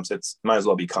dirt jumps, it's might as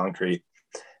well be concrete.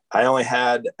 I only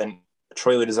had a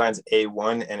Troy Lee Designs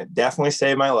A1, and it definitely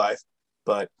saved my life,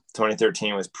 but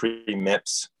 2013 was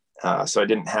pre-MIPS, so I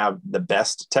didn't have the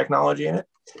best technology in it.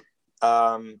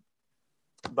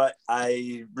 But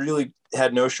I really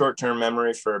had no short-term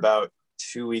memory for about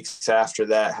 2 weeks after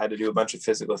that. Had to do a bunch of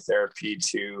physical therapy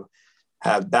to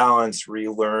have balance,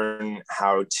 relearn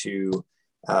how to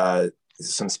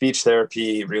some speech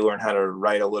therapy, relearn how to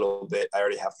write a little bit. I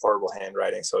already have horrible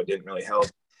handwriting, so it didn't really help.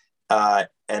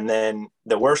 And then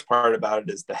the worst part about it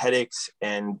is the headaches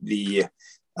and the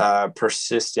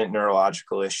persistent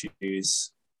neurological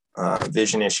issues,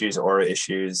 vision issues, aura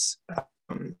issues,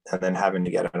 and then having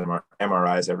to get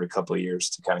MRIs every couple of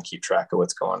years to kind of keep track of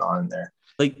what's going on in there.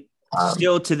 Like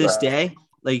still to this day,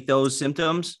 like those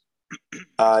symptoms?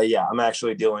 Yeah, I'm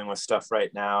actually dealing with stuff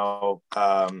right now.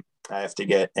 I have to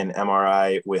get an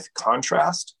MRI with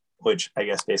contrast, which I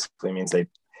guess basically means they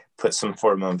put some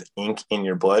form of ink in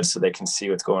your blood so they can see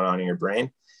what's going on in your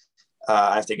brain.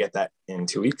 I have to get that in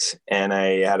 2 weeks. And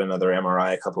I had another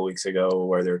MRI a couple of weeks ago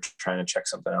where they're trying to check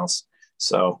something else.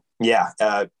 So yeah,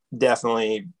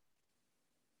 definitely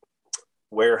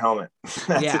wear your helmet.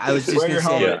 Yeah, I was just going to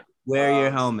say, wear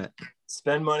your helmet.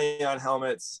 Spend money on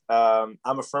helmets. I'm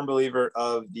a firm believer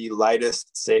of the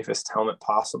lightest, safest helmet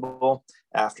possible.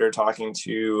 After talking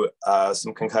to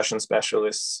some concussion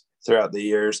specialists throughout the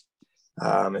years,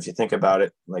 if you think about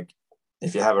it, like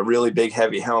if you have a really big,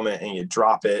 heavy helmet and you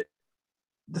drop it,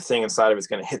 the thing inside of it's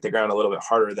going to hit the ground a little bit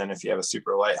harder than if you have a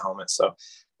super light helmet. So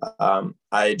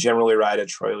I generally ride a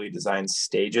Troy Lee Design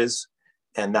Stages,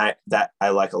 and that I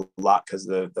like a lot because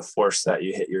the force that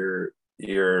you hit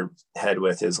your head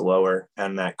with is lower.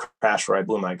 And that crash where I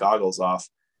blew my goggles off,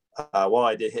 well,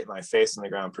 I did hit my face on the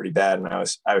ground pretty bad, and I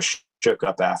was shook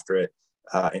up after it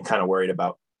and kind of worried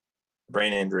about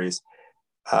brain injuries.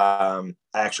 I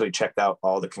actually checked out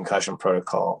all the concussion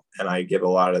protocol, and I give a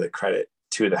lot of the credit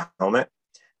to the helmet.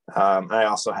 I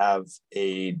also have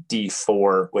a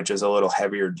D4, which is a little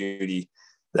heavier duty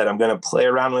that I'm going to play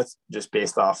around with just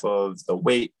based off of the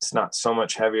weight. It's not so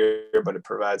much heavier, but it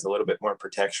provides a little bit more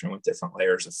protection with different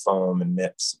layers of foam and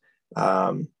MIPS,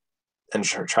 and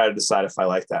try to decide if I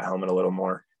like that helmet a little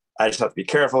more. I just have to be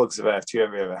careful because if I have too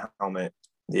heavy of a helmet,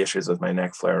 the issues with my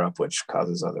neck flare up, which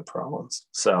causes other problems.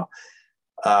 So,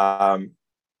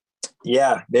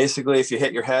 yeah, basically, if you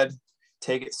hit your head,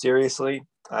 take it seriously.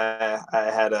 I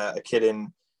had a kid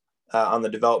on the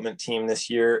development team this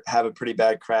year have a pretty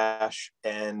bad crash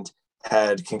and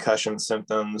had concussion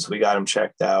symptoms. We got him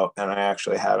checked out, and I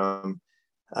actually had him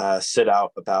sit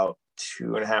out about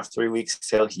 2.5, 3 weeks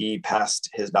till he passed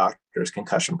his doctor's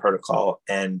concussion protocol,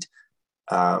 and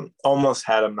almost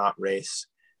had him not race.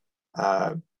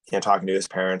 Talking to his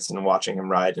parents and watching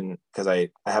him ride, and because I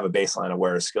have a baseline of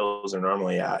where his skills are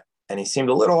normally at, and he seemed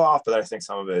a little off, but I think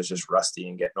some of it is just rusty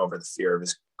and getting over the fear of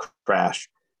his crash.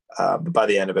 But by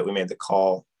the end of it, we made the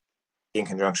call in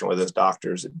conjunction with his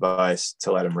doctor's advice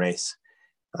to let him race.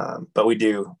 But we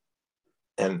do,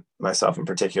 and myself in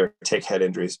particular, take head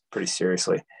injuries pretty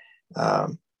seriously.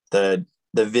 The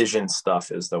vision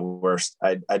stuff is the worst.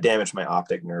 I damaged my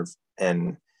optic nerve,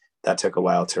 and that took a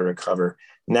while to recover.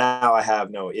 Now I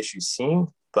have no issues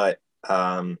seeing, but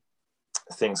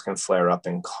things can flare up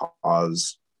and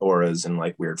cause auras and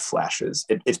like weird flashes.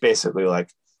 It's basically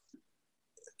like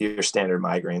your standard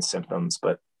migraine symptoms,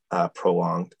 but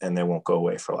prolonged, and they won't go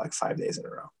away for like 5 days in a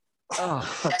row.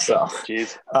 Oh, so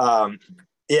geez.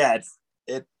 Yeah,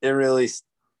 it really,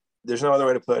 there's no other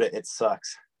way to put it. It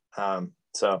sucks.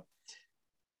 So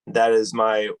that is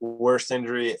my worst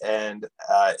injury, and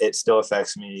it still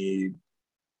affects me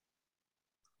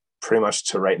pretty much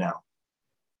to right now.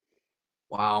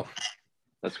 Wow.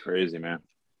 That's crazy, man.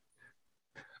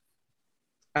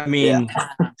 I mean,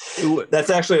 that's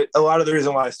actually a lot of the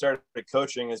reason why I started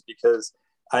coaching, is because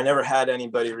I never had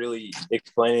anybody really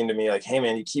explaining to me like, hey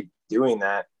man, you keep doing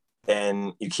that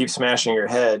and you keep smashing your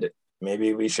head.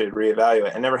 Maybe we should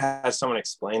reevaluate. I never had someone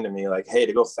explain to me like, hey,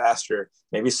 to go faster,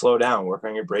 maybe slow down, work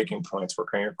on your breaking points,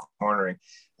 work on your cornering.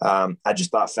 I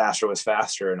just thought faster was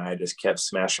faster, and I just kept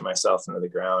smashing myself into the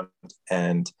ground.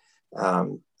 And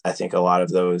I think a lot of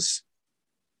those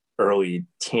early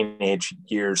teenage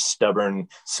years, stubborn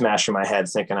smashing my head,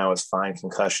 thinking I was fine,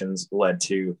 concussions led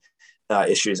to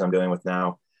issues I'm dealing with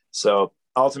now. So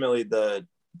ultimately, the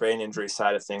brain injury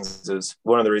side of things is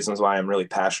one of the reasons why I'm really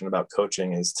passionate about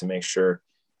coaching, is to make sure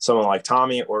someone like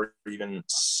Tommy, or even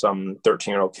some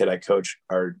 13-year-old kid I coach,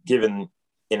 are given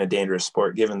in a dangerous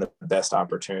sport, given the best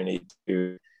opportunity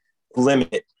to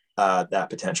limit that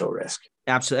potential risk.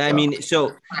 Absolutely. I mean,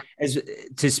 so as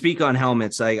to speak on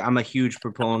helmets, like I'm a huge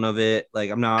proponent of it. Like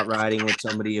I'm not riding with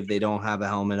somebody if they don't have a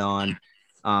helmet on.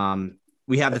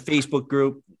 We have the Facebook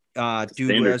group,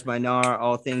 Dude Where's My NAR,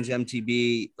 all things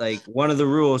MTB. Like one of the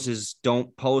rules is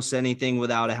don't post anything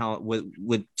without a helmet,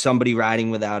 with somebody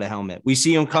riding without a helmet. We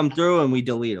see them come through and we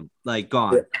delete them, like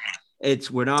gone. Yeah.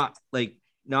 We're not like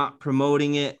not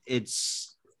promoting it.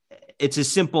 It's a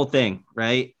simple thing,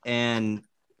 right? And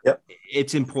yep,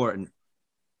 it's important.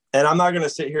 And I'm not going to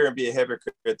sit here and be a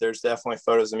hypocrite. There's definitely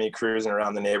photos of me cruising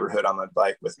around the neighborhood on my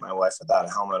bike with my wife without a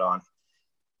helmet on.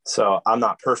 So I'm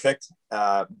not perfect.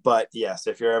 But yes,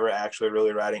 if you're ever actually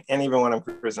really riding, and even when I'm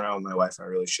cruising around with my wife, I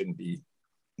really shouldn't be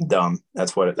dumb.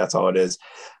 That's all it is.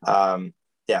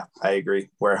 Yeah, I agree.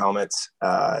 Wear helmets.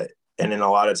 And then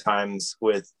a lot of times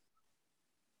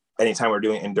anytime we're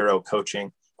doing enduro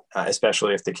coaching,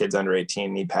 especially if the kid's under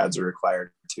 18, knee pads are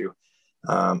required too.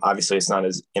 Obviously it's not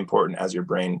as important as your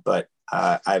brain, but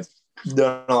I've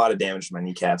done a lot of damage to my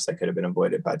kneecaps that could have been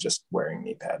avoided by just wearing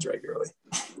knee pads regularly.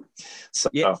 So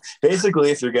yeah.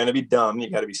 Basically, if you're going to be dumb, you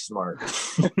got to be smart.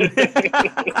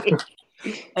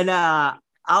 And I'll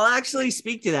actually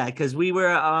speak to that, because we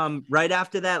were right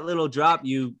after that little drop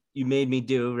you made me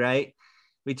do, right?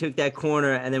 We took that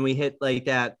corner and then we hit like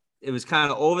that. It was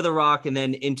kind of over the rock and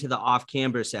then into the off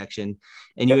camber section.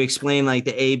 And you explained like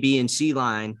the A, B, and C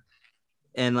line.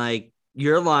 And like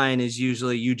your line is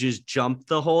usually you just jump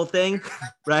the whole thing,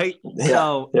 right? Yeah.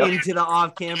 So into the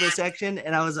off camber section.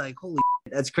 And I was like, holy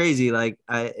shit, that's crazy. Like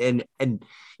and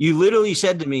you literally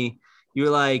said to me, you were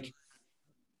like,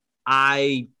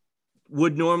 I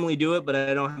would normally do it, but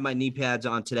I don't have my knee pads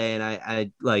on today.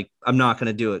 And I'm not going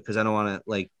to do it because I don't want to,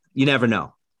 like, you never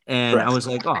know. And right. I was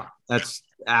like, oh,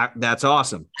 that's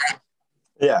awesome.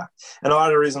 Yeah. And a lot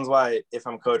of the reasons why, if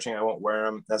I'm coaching, I won't wear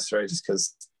them necessarily just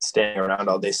because standing around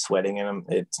all day sweating in them,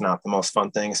 it's not the most fun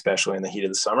thing, especially in the heat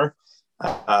of the summer.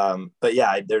 But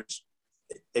yeah, there's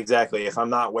exactly, if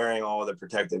I'm not wearing all of the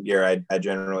protective gear, I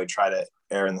generally try to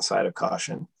err on the side of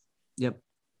caution. Yep.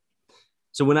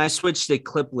 So when I switched to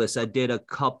clipless, I did a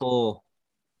couple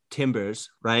timbers,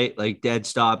 right? Like dead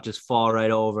stop, just fall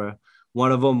right over.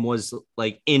 One of them was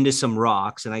like into some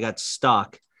rocks and I got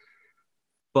stuck.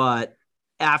 But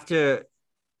after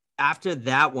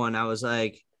that one, I was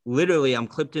like, literally, I'm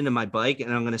clipped into my bike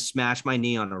and I'm going to smash my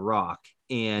knee on a rock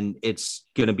and it's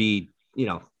going to be,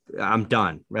 I'm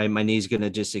done, right? My knee's going to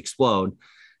just explode.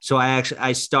 So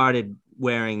I started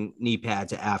wearing knee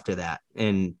pads after that.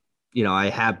 And, I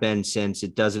have been since.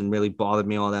 It doesn't really bother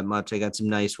me all that much. I got some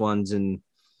nice ones and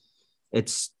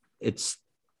it's,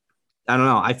 I don't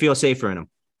know. I feel safer in them.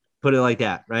 Put it like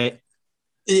that, right?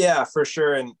 Yeah, for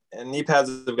sure. And knee pads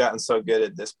have gotten so good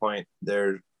at this point.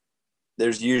 There's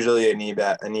usually a knee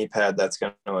pad that's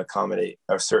going to accommodate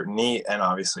a certain knee and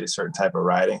obviously a certain type of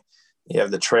riding. You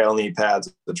have the trail knee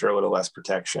pads, which are a little less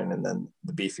protection, and then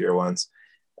the beefier ones.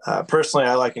 Personally,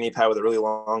 I like a knee pad with a really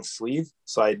long sleeve.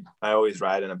 So I always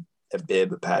ride in a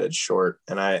bib, a padded short.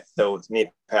 And those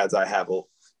knee pads I have will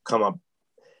come up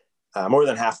more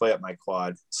than halfway up my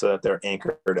quad so that they're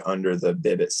anchored under the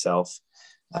bib itself.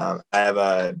 I have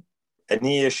a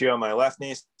knee issue on my left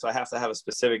knee, so I have to have a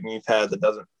specific knee pad that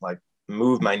doesn't like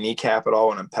move my kneecap at all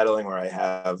when I'm pedaling, where I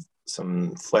have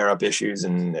some flare-up issues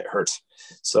and it hurts.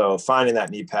 So finding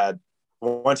that knee pad,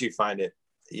 once you find it,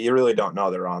 you really don't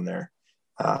know they're on there.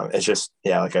 It's just,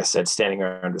 yeah, like I said, standing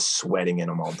around just sweating in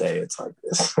them all day. It's like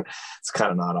this. It's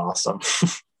kind of not awesome.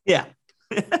 Yeah.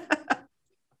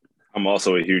 I'm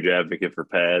also a huge advocate for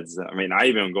pads. I mean, I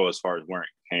even go as far as wearing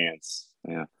pants.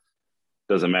 Yeah.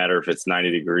 Doesn't matter if it's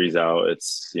 90 degrees out.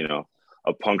 It's,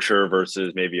 a puncture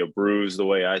versus maybe a bruise, the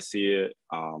way I see it.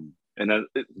 And then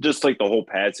just like the whole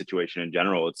pad situation in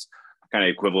general, it's kind of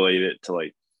equivalent it to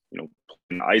like,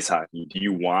 playing ice hockey. Do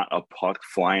you want a puck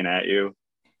flying at you,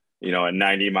 at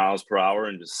 90 miles per hour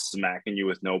and just smacking you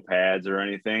with no pads or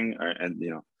anything? And,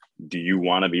 do you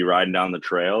want to be riding down the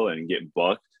trail and get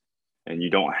bucked and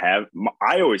you don't have –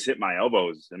 I always hit my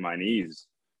elbows and my knees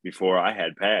before I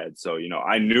had pads. So,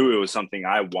 I knew it was something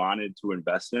I wanted to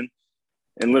invest in.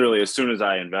 And literally as soon as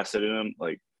I invested in them,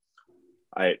 like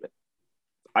I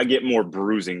get more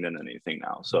bruising than anything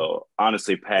now. So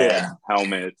honestly, pads,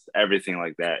 helmets, everything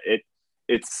like that.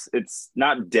 It's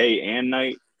not day and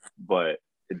night, but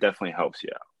it definitely helps you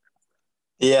out.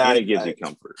 Yeah. And it gives you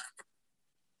comfort.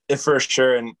 For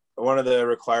sure. And one of the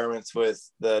requirements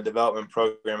with the development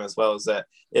program as well is that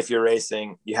if you're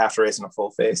racing, you have to race in a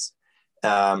full face.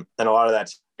 And a lot of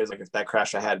that is like if that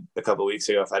crash I had a couple of weeks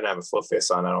ago, if I didn't have a full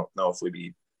face on, I don't know if we'd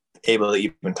be able to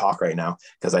even talk right now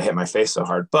because I hit my face so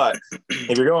hard. But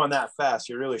if you're going that fast,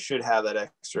 you really should have that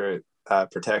extra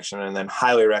protection, and then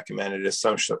highly recommended is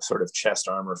some sort of chest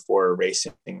armor for a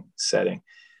racing setting.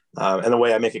 And the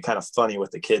way I make it kind of funny with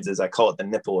the kids is I call it the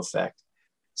nipple effect.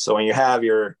 So when you have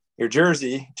your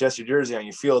jersey, just your jersey on,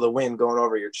 you feel the wind going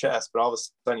over your chest, but all of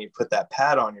a sudden you put that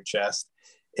pad on your chest,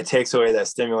 it takes away that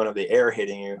stimulant of the air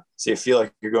hitting you. So you feel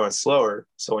like you're going slower.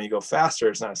 So when you go faster,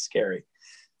 it's not as scary.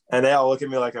 And they all look at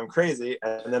me like I'm crazy.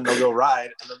 And then they'll go ride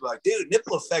and they'll be like, dude,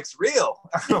 nipple effect's real.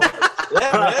 Like,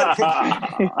 yeah,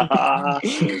 man.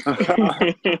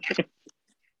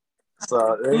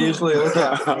 So they usually look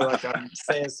at me like I'm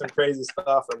saying some crazy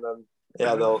stuff. And then,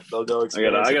 they'll go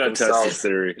experience I gotta test this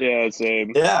theory. Yeah,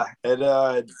 same. Yeah.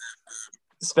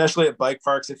 Especially at bike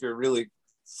parks, if you're really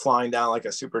flying down like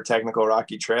a super technical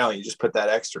rocky trail and you just put that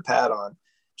extra pad on,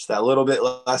 just that little bit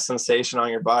less sensation on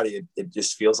your body, it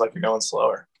just feels like you're going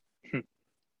slower.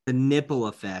 The nipple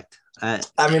effect.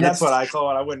 That's what I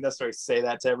call it. I wouldn't necessarily say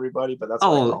that to everybody, but that's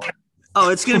what I call it. Oh,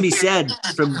 it's going to be said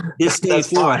from this day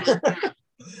forward.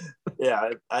 Yeah,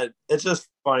 it's just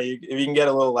funny. If you can get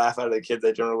a little laugh out of the kids,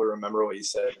 they generally remember what you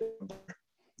said.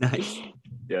 Nice.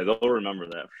 Yeah, they'll remember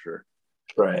that for sure.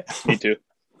 Right. Me too.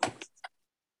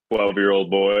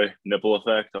 12-year-old boy, nipple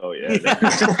effect. Oh, yeah.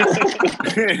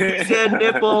 Said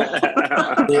nipple.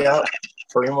 Yeah,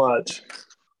 pretty much.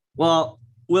 Well,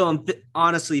 Willem,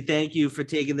 honestly, thank you for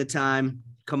taking the time.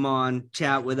 Come on,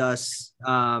 chat with us.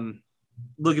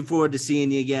 Looking forward to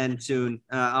seeing you again soon.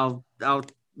 I'll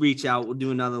reach out. We'll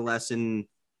do another lesson.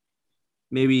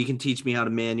 Maybe you can teach me how to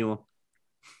manual.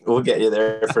 We'll get you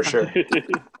there for sure.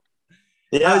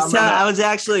 Yeah, I was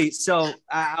actually, so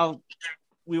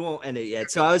we won't end it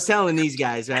yet. So I was telling these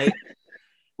guys, right?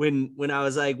 when I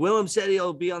was like, Willem said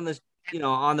he'll be on this,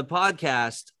 on the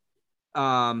podcast.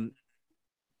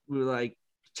 We were like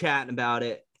chatting about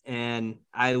it, and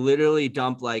I literally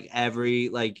dumped like every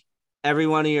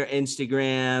one of your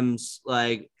Instagrams,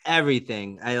 like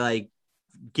everything. I like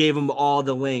gave them all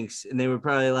the links, and they were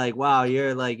probably like, wow,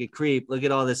 you're like a creep. Look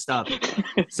at all this stuff.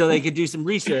 So they could do some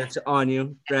research on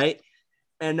you. Right.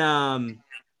 And,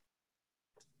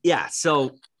 yeah,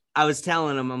 so I was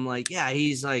telling him, I'm like, yeah,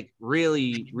 he's like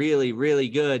really, really, really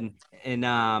good.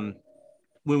 And,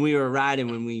 when we were riding,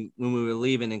 when we were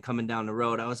leaving and coming down the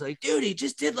road, I was like, dude, he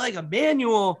just did like a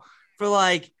manual for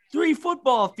like 3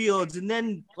 football fields and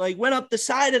then like went up the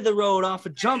side of the road off a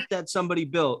jump that somebody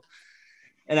built.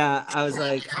 And I was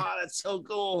like, oh, that's so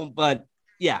cool. But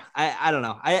yeah, I don't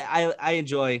know. I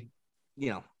enjoy,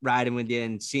 riding with you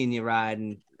and seeing you ride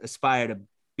and aspire to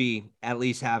be at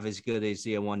least half as good as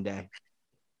you one day.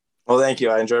 Well, thank you.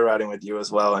 I enjoy riding with you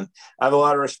as well. And I have a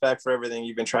lot of respect for everything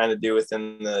you've been trying to do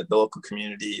within the local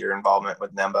community, your involvement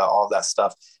with NEMBA, all of that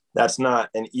stuff. That's not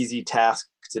an easy task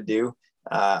to do.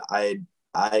 I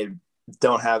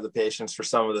don't have the patience for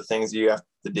some of the things you have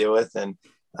to deal with. And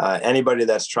anybody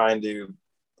that's trying to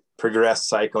progress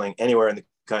cycling anywhere in the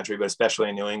country, but especially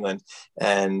in New England,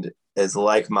 and is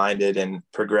like-minded and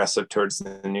progressive towards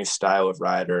the new style of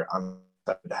rider, I'm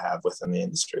happy to have within the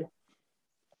industry.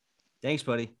 Thanks,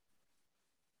 buddy.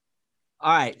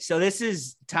 All right, so this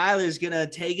is Tyler's gonna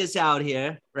take us out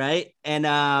here, right?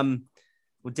 And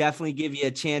we'll definitely give you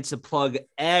a chance to plug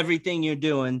everything you're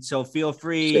doing. So feel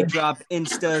free, Sure. Drop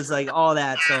Instas, like all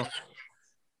that. So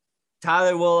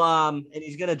Tyler will and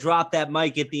he's gonna drop that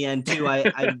mic at the end too.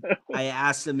 I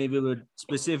asked him maybe we would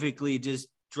specifically just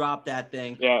drop that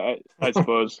thing. Yeah, I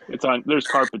suppose it's on. There's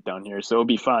carpet down here, so it'll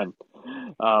be fine.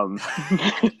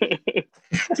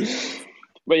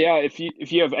 But yeah, if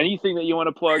you have anything that you want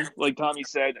to plug, like Tommy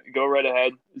said, go right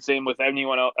ahead. Same with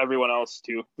everyone else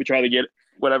too. We try to get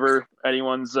whatever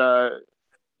anyone's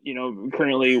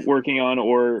currently working on,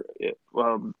 or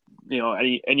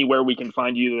anywhere we can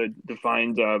find you to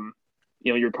find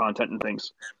your content and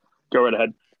things. Go right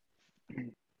ahead.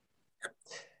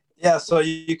 Yeah, so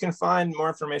you can find more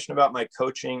information about my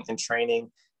coaching and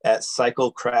training at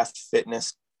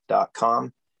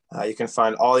cyclecraftfitness.com. You can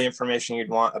find all the information you'd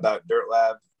want about Dirt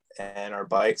Lab and our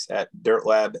bikes at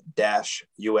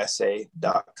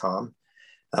dirtlab-usa.com.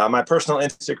 My personal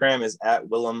Instagram is at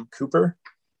Willem Cooper.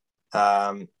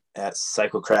 At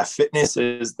Cyclecraft Fitness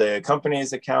is the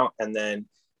company's account. And then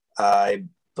I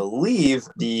believe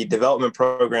the development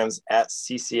program's at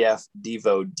CCF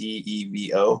Devo,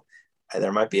 DEVO.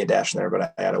 There might be a dash in there, but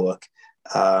I got to look.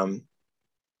 And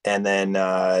then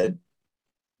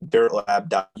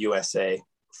dirtlab.usa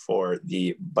for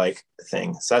the bike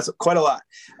thing. So that's quite a lot.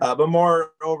 But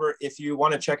moreover, if you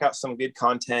want to check out some good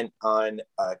content on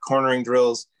cornering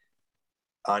drills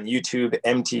on YouTube,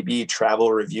 MTB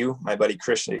Travel Review, my buddy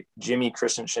Jimmy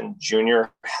Christensen Jr.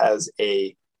 has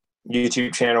a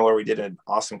YouTube channel where we did an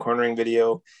awesome cornering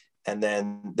video. And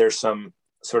then there's some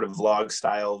sort of vlog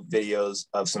style videos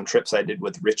of some trips I did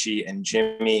with Richie and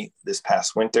Jimmy this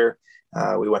past winter.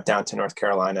 We went down to North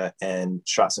Carolina and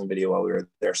shot some video while we were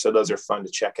there. So those are fun to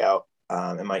check out.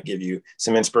 It might give you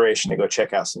some inspiration to go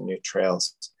check out some new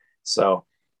trails. So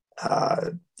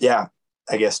yeah,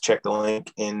 I guess check the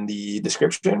link in the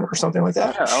description or something like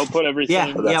that. Yeah, I'll put everything.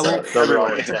 Yeah,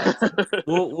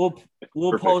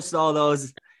 we'll post all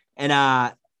those.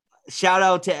 And shout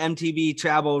out to MTB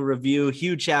Travel Review.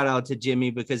 Huge shout out to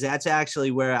Jimmy, because that's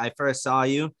actually where I first saw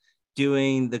you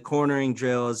doing the cornering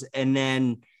drills. And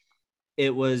then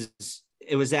it was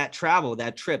that travel,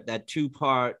 that trip, that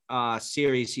 2-part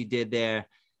series he did there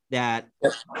that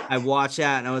I watched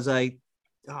that and I was like,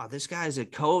 oh, this guy's a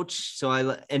coach.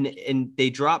 So and they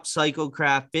dropped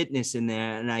Cyclecraft Fitness in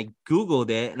there, and I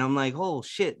Googled it and I'm like, oh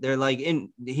shit, they're like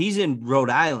he's in Rhode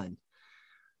Island.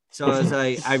 So I was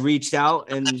like, I reached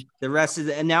out, and the rest of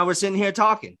and now we're sitting here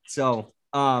talking. So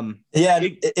yeah,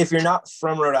 if you're not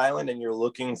from Rhode Island and you're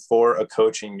looking for a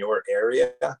coach in your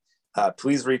area,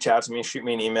 please reach out to me, shoot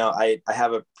me an email. I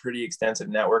have a pretty extensive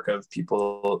network of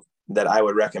people that I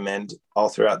would recommend all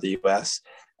throughout the US.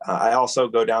 I also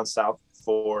go down south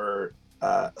for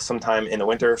sometime in the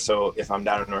winter. So if I'm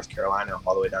down in North Carolina,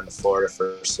 all the way down to Florida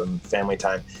for some family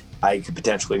time, I could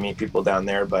potentially meet people down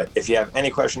there. But if you have any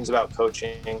questions about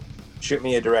coaching, shoot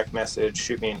me a direct message,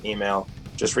 shoot me an email,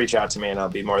 just reach out to me and I'll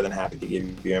be more than happy to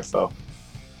give you info.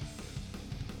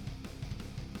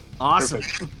 Awesome.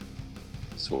 Perfect.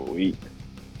 Sweet.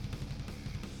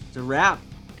 It's a wrap.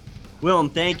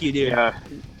 Willem, thank you, dude. Yeah,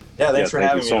 thanks for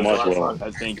having me so much, Willem.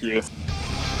 Thank you.